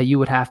supervisor that you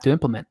would have to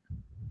implement.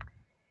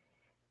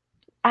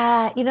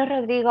 You know,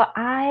 Rodrigo,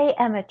 I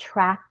am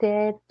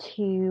attracted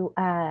to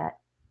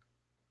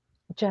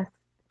just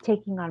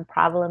taking on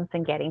problems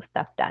and getting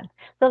stuff done.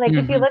 So like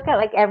if you Mm-hmm. look at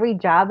like every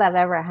job I've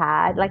ever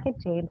had, like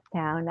at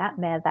Jamestown, at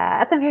Meta,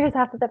 at the Mayor's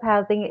Office of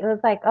Housing, it was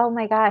like, oh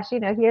my gosh, you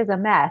know, here's a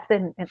mess.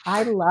 And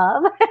I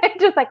love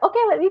just like, okay,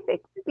 let me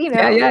fix it, you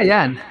Yeah, know. yeah,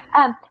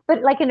 yeah.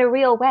 But like in a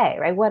real way,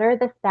 right? What are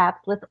the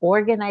steps? Let's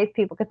organize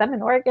people because I'm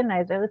an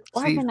organizer. Let's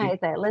See, organize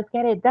it. Let's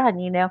get it done,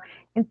 you know?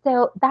 And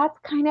so that's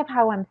kind of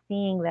how I'm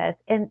seeing this.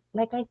 And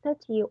like I said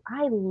to you,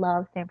 I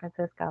love San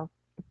Francisco,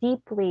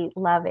 deeply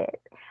love it.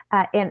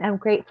 And I'm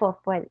grateful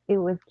for what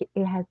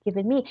it has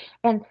given me.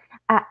 And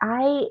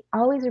I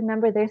always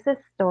remember there's this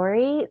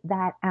story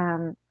that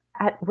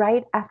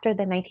right after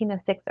the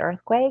 1906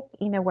 earthquake,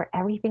 you know, where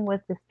everything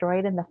was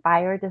destroyed and the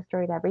fire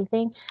destroyed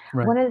everything.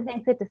 right. One of the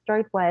things it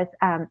destroyed was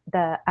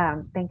the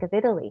Bank of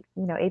Italy,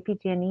 you know, AP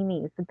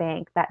Giannini's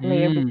bank that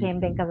later became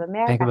Bank of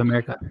Bank of America.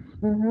 America.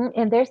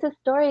 And there's a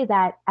story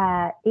that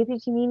AP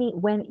Giannini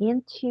went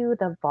into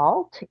the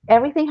vault.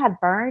 Everything had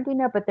burned, you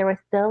know, but there was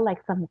still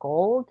like some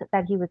gold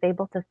that he was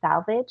able to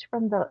salvage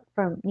from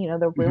you know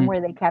the room Hmm.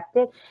 where they kept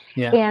it.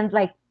 Yeah. And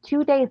like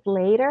 2 days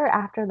later,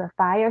 after the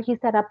fire, he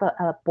set up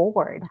a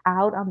board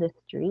out on the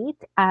street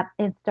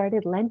and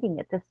started lending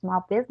it to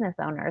small business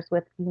owners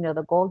with you know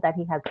the gold that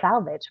he had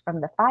salvaged from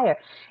the fire.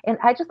 And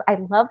I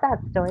love that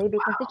story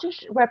because it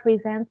just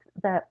represents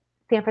the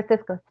San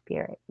Francisco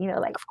spirit, you know,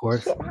 like Of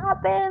course. shit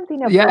happens, you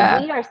know, but Yeah.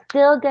 we are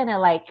still gonna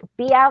like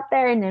be out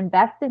there and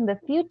invest in the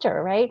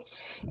future, right?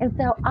 And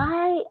so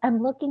I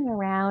am looking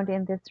around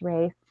in this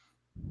race.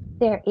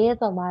 There is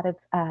a lot of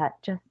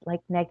just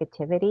like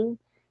negativity,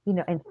 you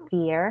know, and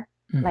fear.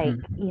 Like,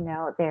 Hmm. you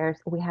know,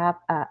 we have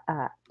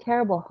a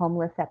terrible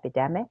homeless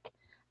epidemic.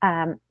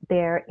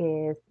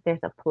 There's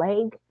a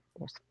plague,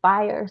 there's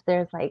fires,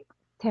 there's like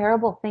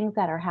terrible things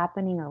that are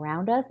happening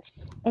around us.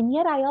 And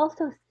yet I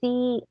also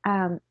see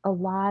a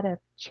lot of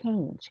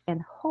change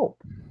and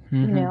hope.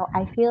 You Hmm. know,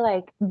 I feel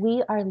like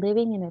we are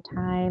living in a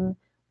time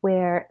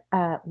where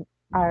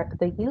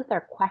the youth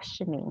are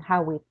questioning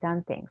how we've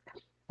done things.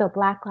 So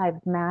Black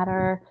Lives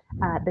Matter,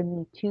 the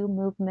Me Too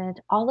movement,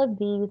 all of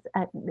these,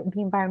 the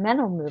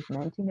environmental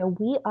movement, you know,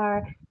 we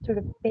are sort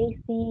of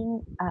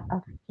facing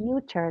a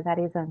future that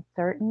is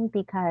uncertain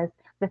because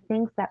the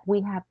things that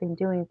we have been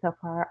doing so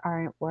far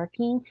aren't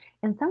working.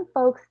 And some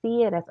folks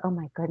see it as, oh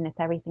my goodness,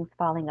 everything's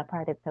falling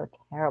apart. It's so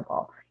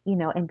terrible, you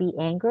know, and be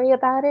angry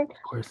about it.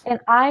 Of course. And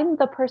I'm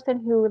the person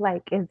who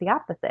like is the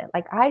opposite.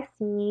 Like I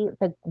see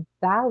the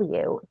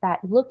value that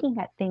looking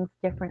at things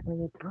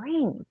differently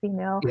brings, you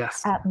know.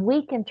 Yes.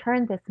 We can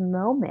turn this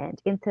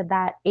moment into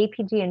that AP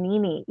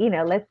Giannini, you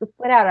know, let's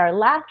put out our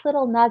last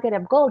little nugget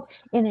of gold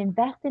and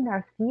invest in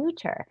our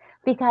future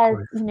Of because,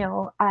 course. you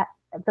know,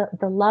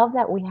 the love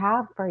that we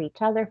have for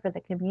each other, for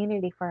the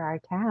community, for our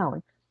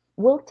town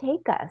will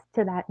take us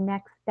to that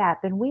next step.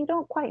 And we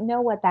don't quite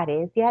know what that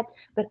is yet,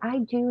 but I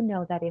do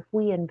know that if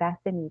we invest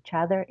in each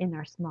other, in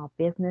our small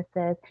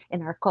businesses,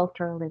 in our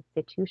cultural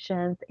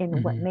institutions,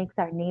 in what Hmm. makes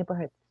our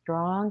neighborhoods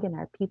strong and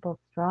our people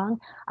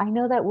strong, I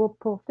know that we'll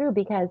pull through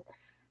because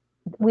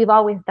we've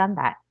always done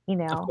that, you Of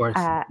know, course.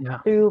 Yeah.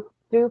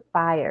 through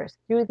fires,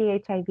 through the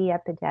HIV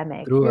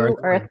epidemic, Through through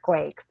earthquake.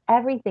 earthquakes,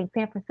 everything.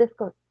 San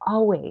Francisco is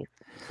always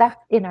that's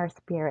in our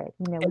spirit.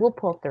 You know, we'll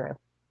pull through.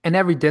 And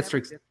every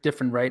district's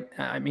different, right?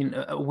 I mean,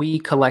 we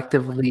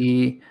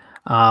collectively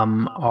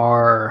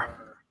are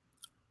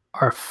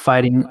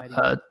fighting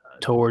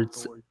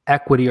towards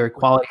equity or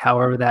equality,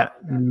 however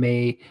that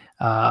may,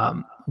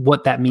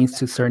 what that means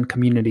to certain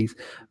communities.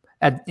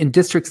 In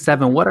District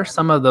 7, what are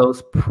some of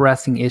those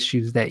pressing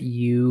issues that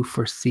you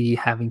foresee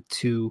having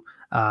to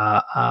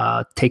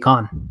take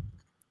on?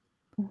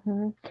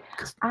 Hmm.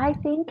 I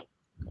think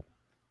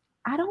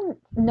I don't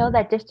know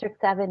that District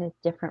 7 is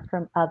different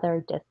from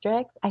other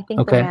districts. I think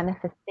the Okay.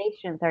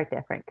 manifestations are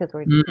different because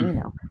we're, you Mm.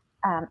 know,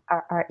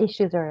 our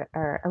issues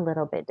are a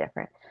little bit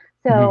different.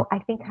 Hmm. So I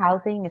think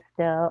housing is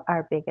still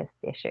our biggest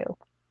issue.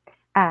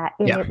 And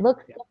Yeah. it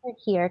looks different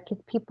here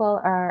because people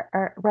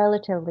are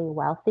relatively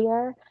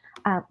wealthier.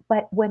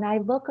 But when I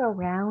look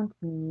around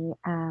me,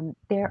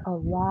 there are a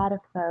lot of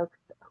folks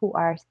who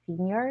are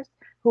seniors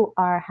who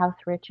are house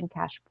rich and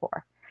cash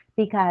poor.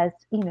 Because,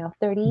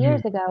 30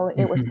 years ago,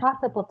 it was Mm-hmm.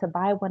 possible to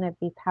buy one of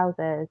these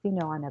houses,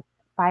 on a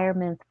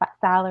fireman's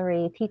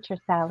salary, teacher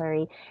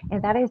salary,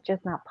 and that is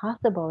just not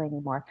possible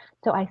anymore.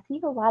 So I see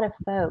a lot of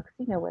folks,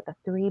 with a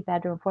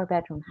 3-bedroom,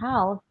 4-bedroom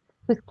house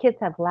whose kids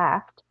have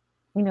left.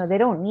 They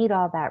don't need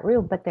all that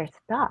room, but they're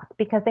stuck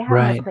because they have no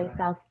Right. place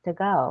else to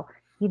go,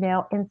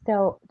 and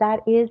so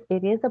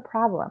it is a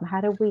problem.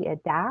 How do we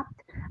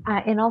adapt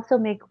and also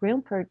make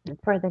room for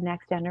the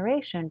next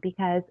generation?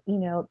 Because,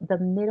 the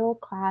middle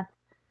class,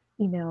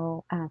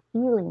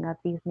 feeling of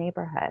these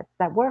neighborhoods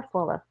that were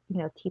full of,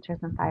 teachers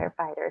and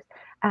firefighters,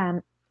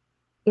 um,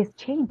 is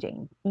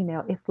changing,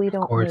 if we Of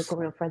don't make course.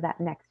 room for that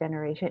next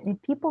generation.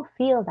 And people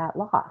feel that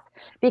loss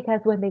because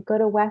when they go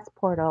to West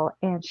Portal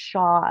and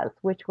Shaw's,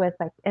 which was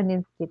like an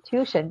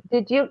institution,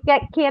 did you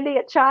get candy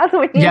at Shaw's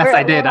when you Yes, were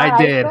I at did. Little I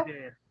High did. School?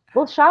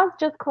 Well, Shaw's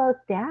just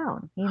closed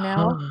down,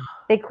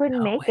 they couldn't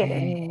No make it way.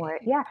 anymore.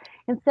 Yeah.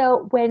 And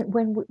so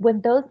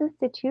when those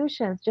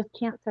institutions just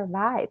can't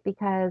survive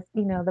because,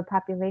 the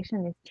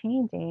population is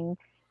changing,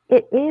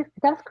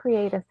 does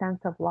create a sense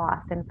of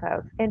loss in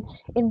folks. And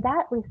in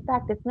that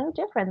respect, it's no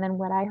different than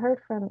what I heard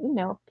from,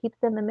 peeps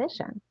in the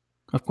mission,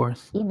 Of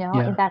course.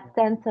 Yeah. in that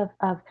sense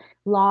of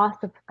loss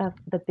of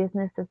the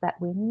businesses that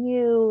we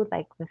knew,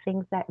 like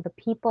the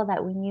people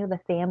that we knew, the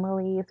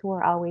families who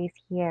were always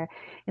here.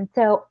 And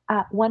so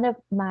one of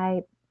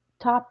my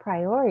top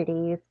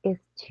priorities is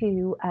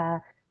to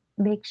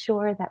make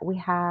sure that we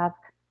have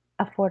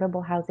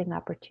affordable housing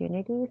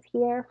opportunities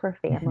here for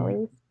Hmm.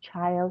 families,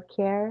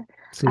 childcare,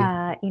 See.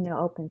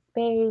 open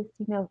space,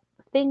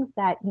 things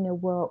that,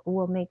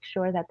 will make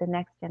sure that the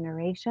next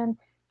generation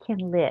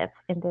can live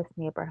in this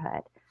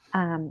neighborhood.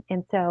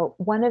 And so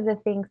one of the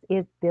things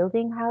is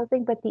building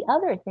housing, but the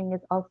other thing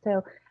is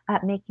also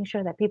making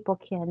sure that people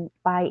can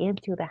buy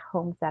into the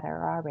homes that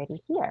are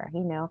already here,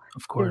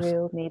 Of course.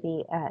 through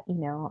maybe,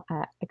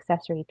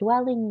 accessory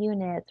dwelling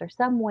units or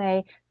some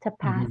way to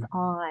pass Hmm.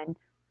 on,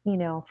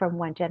 from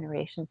one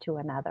generation to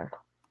another.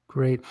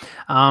 Great.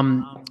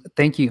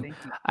 Thank you.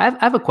 I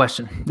have a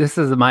question. This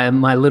is my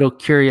little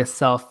curious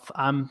self.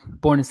 I'm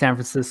born in San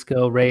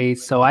Francisco,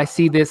 raised, so I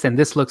see this and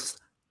this looks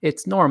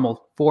it's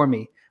normal for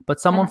me. But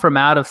someone Uh-huh. from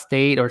out of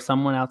state or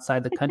someone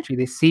outside the country,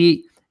 they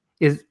see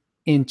is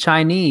in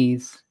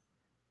Chinese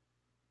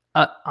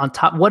on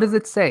top. What does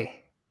it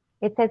say?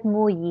 It says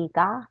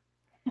Muyiga.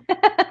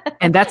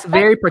 And that's That's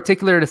very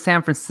particular to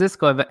San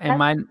Francisco. Am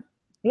that's I?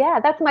 yeah,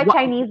 that's my What,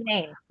 Chinese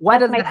name. why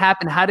That's does my that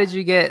happen? How did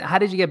you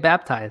get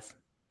baptized?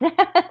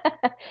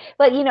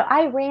 But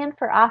I ran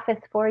for office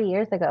 4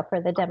 years ago for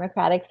the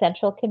Democratic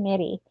Central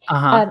Committee,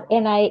 Uh-huh.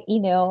 and I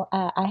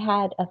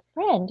had a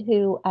friend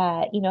who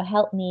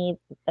helped me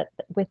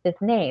with this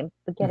name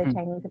to get a Hmm.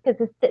 Chinese because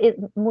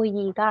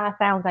Muyiga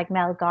sounds like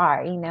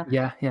Melgar,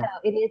 Yeah, So yeah.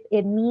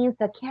 it means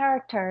the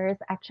characters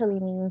actually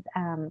mean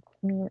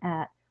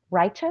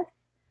righteous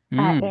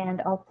Mm.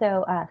 and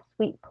also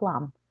sweet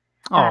plum,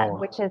 Oh,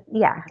 which is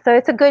yeah. So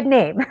it's a good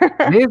name.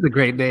 it is a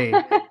great day.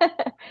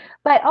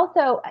 But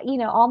also,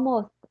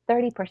 almost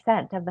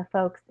 30% of the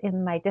folks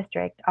in my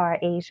district are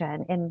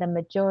Asian, and the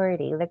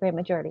great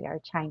majority are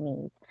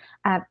Chinese.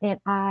 And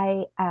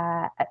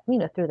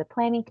through the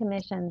Planning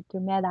Commission,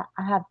 through MEDA,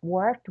 I have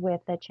worked with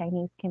the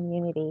Chinese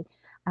community.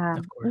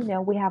 Of course.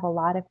 We have a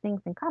lot of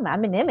things in common.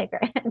 I'm an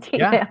immigrant,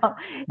 Yeah,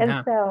 and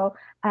yeah. so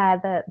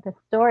the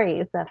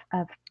stories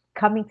of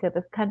coming to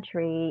this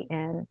country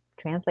and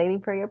translating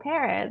for your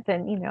parents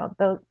and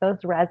those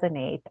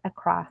resonate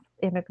across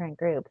immigrant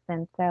groups.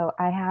 And so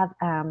I have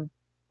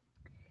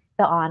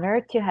the honor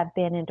to have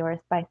been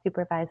endorsed by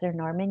Supervisor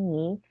Norman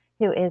Yee,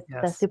 who is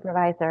the Yes.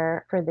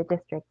 supervisor for the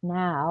district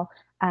now,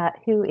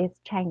 who is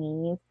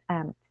Chinese,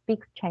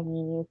 speaks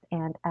Chinese.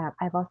 And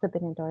I've also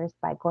been endorsed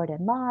by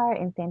Gordon Marr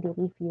and Sandy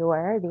Lee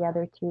Fewer, the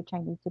other two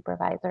Chinese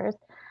supervisors,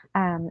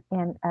 and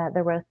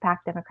the Rose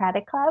Pack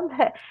Democratic Club.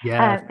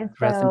 Yes. And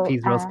Rest in so,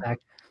 peace, Rose Pack.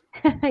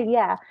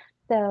 yeah.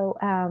 So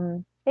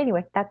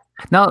anyway,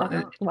 No,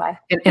 that's why.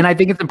 and I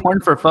think it's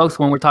important for folks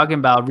when we're talking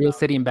about Real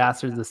City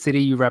Ambassadors, the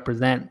city you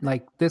represent.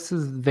 Like this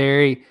is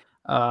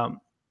um,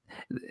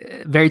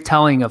 very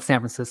telling of San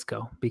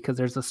Francisco because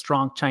there's a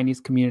strong Chinese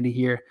community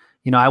here.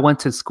 I went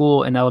to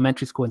school in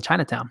elementary school in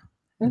Chinatown.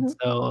 And Mhm.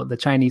 so the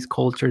Chinese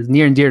culture is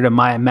near and dear to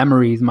my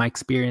memories, my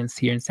experience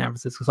here in San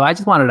Francisco. So I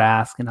just wanted to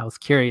ask, and I was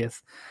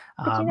curious.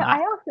 But I, I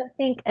also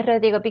think,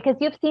 Rodrigo, because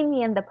you've seen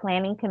me in the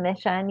planning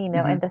commission,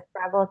 Mhm. and the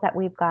struggles that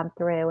we've gone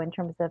through in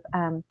terms of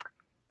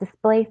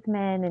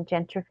displacement and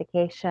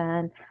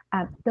gentrification,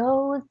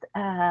 those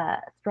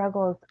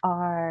struggles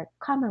are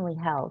commonly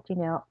held,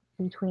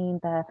 between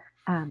the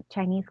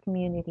Chinese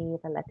community,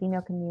 the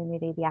Latino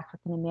community, the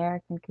African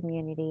American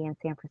community in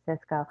San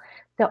Francisco.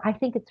 So I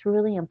think it's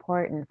really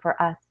important for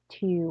us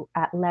to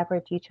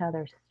leverage each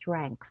other's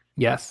strengths.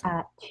 Yes.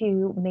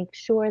 To make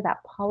sure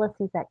that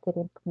policies that get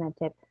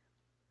implemented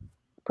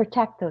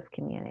protect those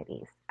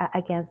communities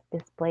against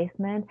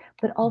displacement,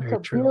 but also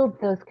build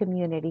those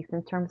communities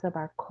in terms of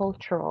our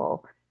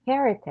cultural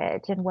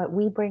heritage and what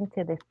we bring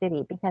to the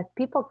city, because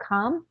people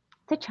come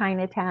to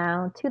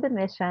Chinatown, to the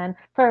Mission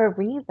for a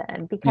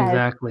reason,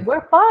 because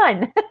we're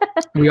fun.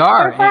 We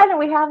are. We're fun, and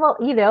we have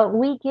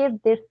we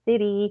give this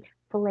city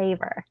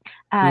flavor,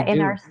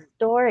 and our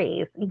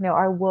stories,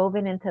 are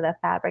woven into the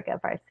fabric of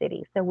our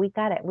city. So we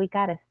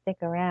gotta stick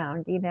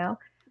around,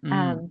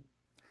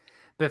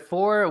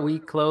 Before we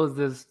close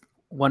this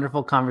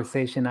wonderful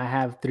conversation, I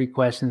have 3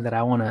 questions that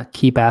I want to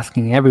keep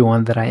asking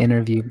everyone that I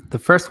interview. The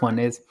first one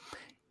is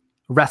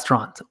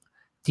restaurant.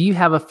 Do you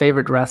have a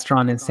favorite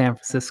restaurant in San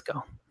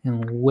Francisco?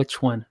 And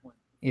which one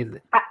is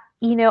it?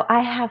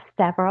 I have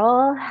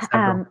several.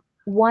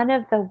 One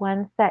of the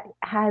ones that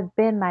has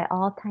been my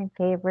all-time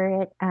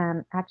favorite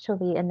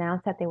actually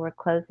announced that they were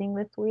closing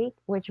this week,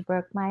 which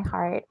broke my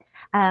heart.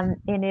 And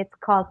it's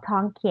called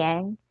Tong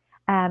Kiang.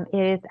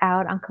 It is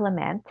out on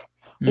Clement.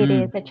 It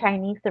is a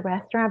Chinese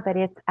restaurant, but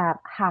it's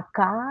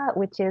Hakka,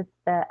 which is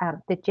the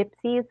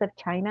gypsies of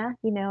China.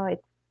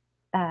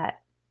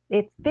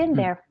 It's been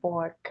there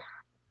for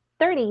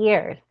 30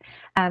 years.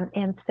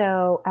 And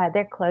so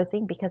they're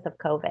closing because of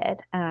COVID,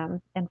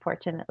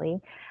 unfortunately.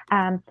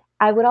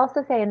 I would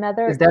also say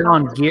another. Is that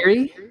on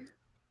Geary?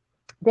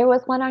 There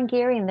was one on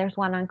Geary and there's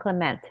one on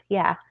Clement.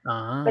 Yeah.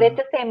 But it's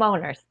the same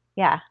owners.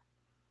 Yeah.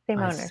 Same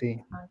owners. I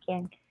see.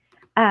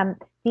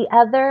 The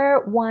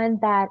other one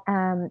that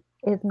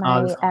is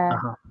my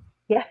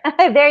yeah,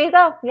 there you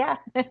go. Yeah.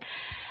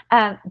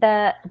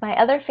 My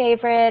other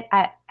favorite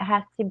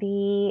has to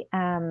be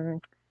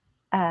San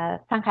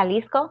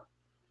Jalisco.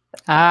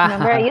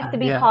 Remember, it used to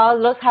be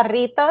called Los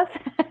Jarritos.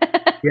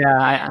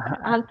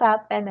 On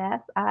South Van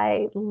Ness.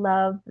 I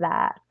love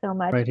that so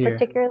much.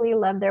 Particularly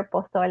love their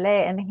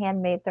pozole and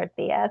handmade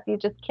tortillas. You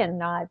just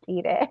cannot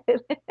beat it.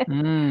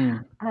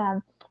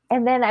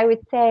 And then I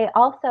would say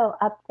also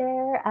up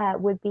there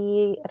would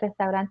be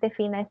Restaurante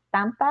Fina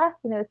Estampa.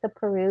 It's a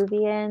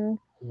Peruvian.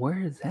 Where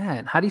is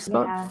that? How do you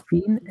spell it?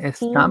 Fina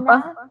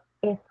Estampa?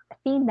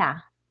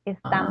 Fina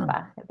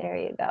Estampa. There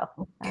you go.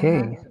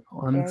 Okay.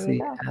 Let me see.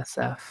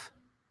 SF.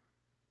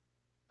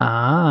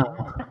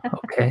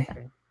 Okay.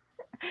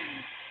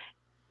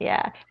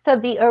 Yeah. So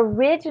the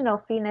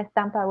original Fina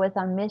Estampa was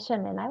on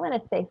Mission, and I want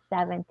to say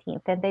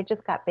 17th, and they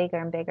just got bigger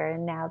and bigger,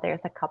 and now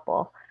there's a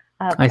couple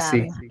of them. I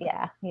see.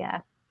 Yeah.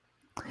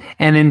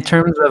 And in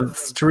terms of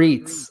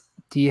streets,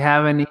 do you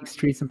have any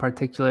streets in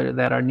particular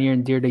that are near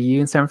and dear to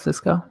you in San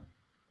Francisco?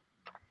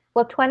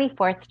 Well,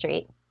 24th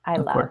Street, I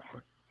love.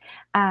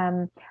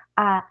 I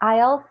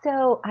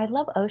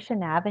love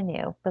Ocean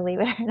Avenue,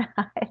 believe it or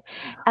not.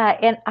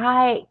 And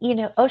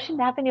Ocean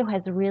Avenue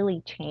has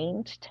really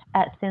changed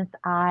since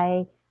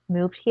I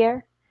moved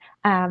here.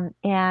 And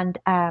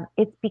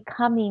it's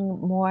becoming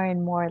more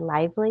and more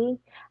lively.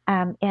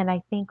 And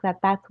I think that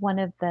that's one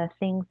of the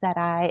things that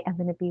I am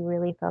going to be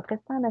really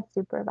focused on as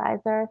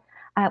supervisor.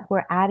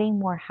 We're adding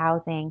more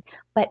housing,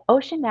 but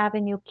Ocean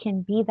Avenue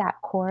can be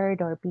that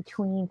corridor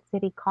between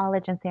City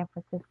College and San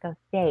Francisco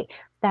State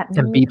that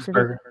meets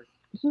but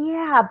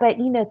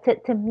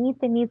to meet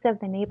the needs of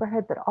the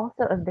neighborhood, but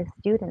also of the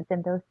students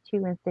in those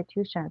two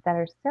institutions that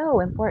are so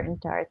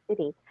important to our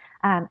city.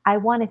 I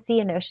want to see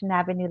an Ocean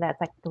Avenue that's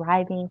like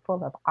thriving,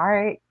 full of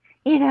art,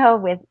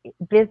 with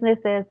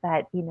businesses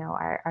that,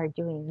 are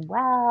doing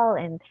well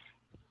and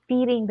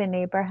feeding the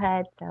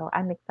neighborhood. So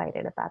I'm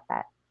excited about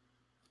that.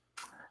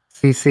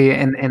 CC,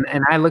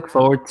 and I look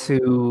forward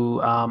to,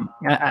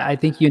 I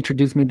think you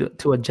introduced me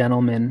to a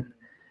gentleman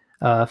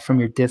from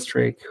your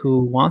district who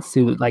wants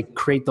to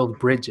create those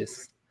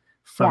bridges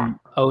from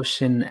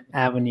Ocean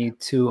Avenue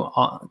to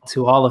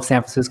all of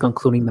San Francisco,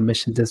 including the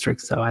Mission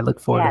District. So I look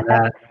forward to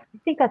that. I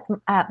think that's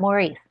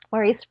Maurice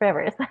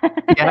Rivers.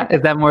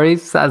 Is that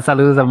Maurice?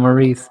 Saludos a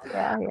Maurice.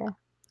 Yeah.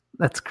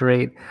 That's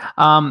great.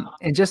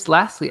 And just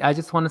lastly, I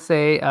just want to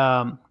say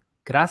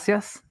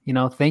gracias.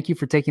 Thank you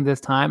for taking this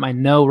time. I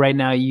know right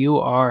now you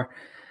are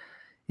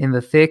in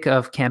the thick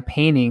of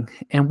campaigning.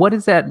 And what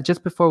is that,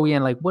 just before we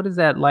end, what is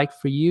that like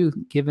for you,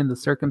 given the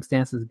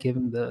circumstances,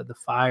 given the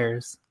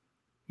fires?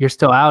 You're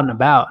still out and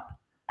about.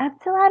 I'm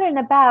still out and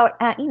about,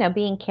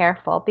 being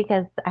careful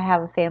because I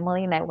have a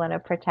family and I want to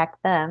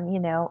protect them,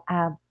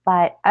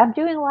 but I'm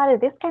doing a lot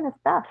of this kind of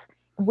stuff.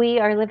 We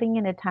are living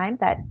in a time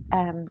that,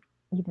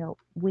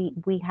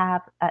 we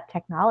have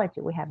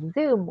technology, we have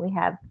Zoom, we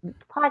have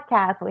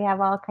podcasts, we have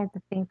all kinds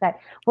of things that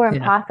were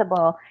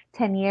impossible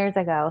 10 years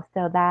ago.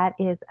 So that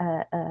is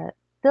a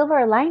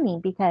silver lining,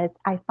 because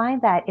I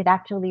find that it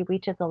actually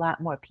reaches a lot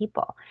more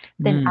people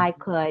than I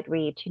could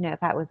reach,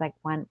 if I was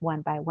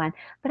one by one.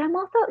 But I'm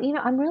also,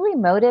 I'm really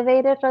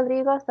motivated,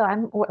 Rodrigo. So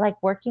I'm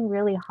working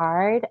really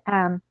hard.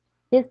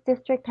 This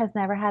district has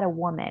never had a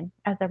woman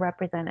as a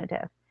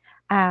representative.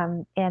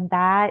 And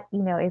that,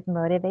 is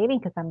motivating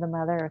because I'm the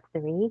mother of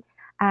three.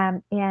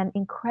 And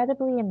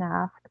incredibly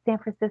enough, San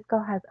Francisco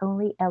has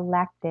only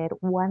elected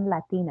one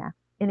Latina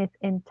in its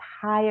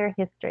entire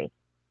history.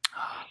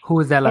 Who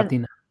is that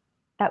Latina? And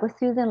that was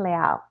Susan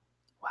Leal.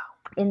 Wow.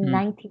 In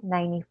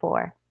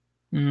 1994.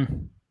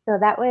 Mm. So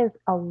that was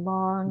a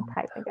long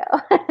time ago.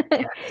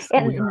 Yes,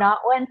 and not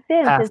one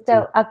since. And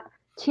so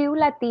two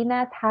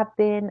Latinas have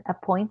been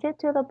appointed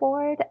to the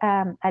board,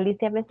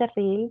 Alicia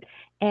Becerril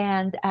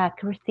and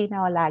Cristina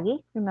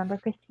Olagi. Remember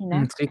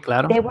Cristina? Sí,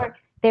 claro.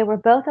 They were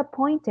both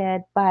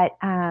appointed, but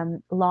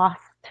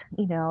lost,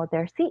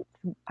 their seats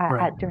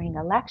during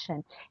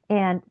election.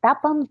 And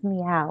that bums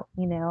me out.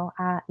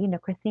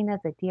 Christina's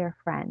a dear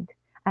friend,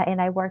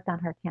 and I worked on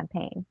her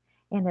campaign.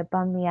 And it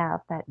bummed me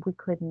out that we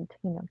couldn't,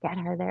 get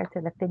her there to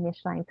the finish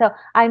line. So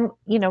I'm,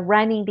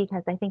 running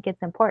because I think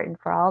it's important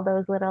for all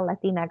those little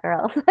Latina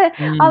girls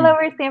all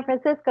over San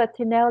Francisco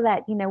to know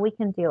that, we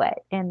can do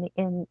it and,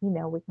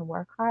 we can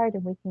work hard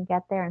and we can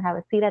get there and have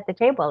a seat at the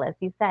table. As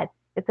you said,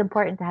 it's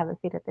important to have a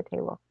seat at the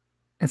table.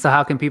 And so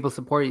how can people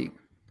support you?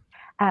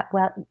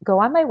 Well, go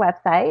on my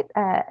website,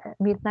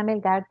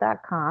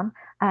 mirnamelgar.com,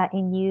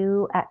 and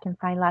you can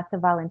find lots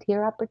of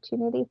volunteer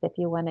opportunities if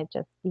you want to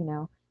just,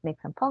 make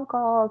some phone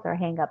calls or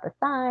hang up a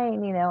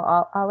sign,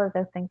 all of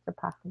those things are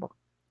possible.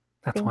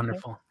 That's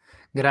wonderful.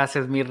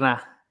 Gracias,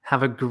 Mirna.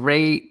 Have a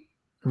great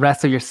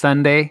rest of your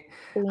Sunday.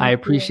 I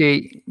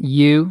appreciate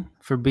you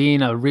for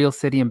being a Real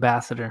City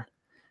ambassador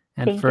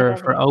and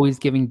for always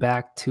giving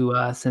back to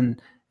us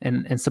and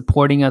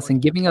supporting us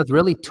and giving us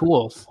really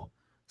tools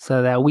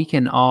so that we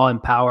can all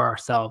empower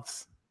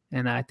ourselves.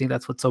 And I think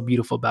that's what's so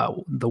beautiful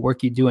about the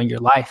work you do in your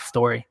life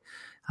story.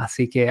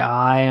 Así que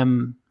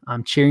I'm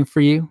cheering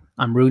for you.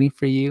 I'm rooting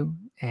for you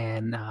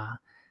and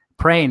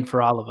praying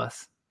for all of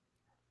us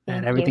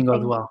that everything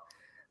goes well.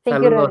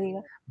 Thank you,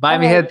 Rodrigo. Bye,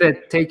 mi gente.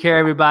 Take care,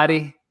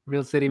 everybody.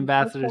 Real City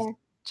Ambassadors.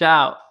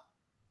 Ciao.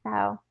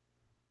 Ciao.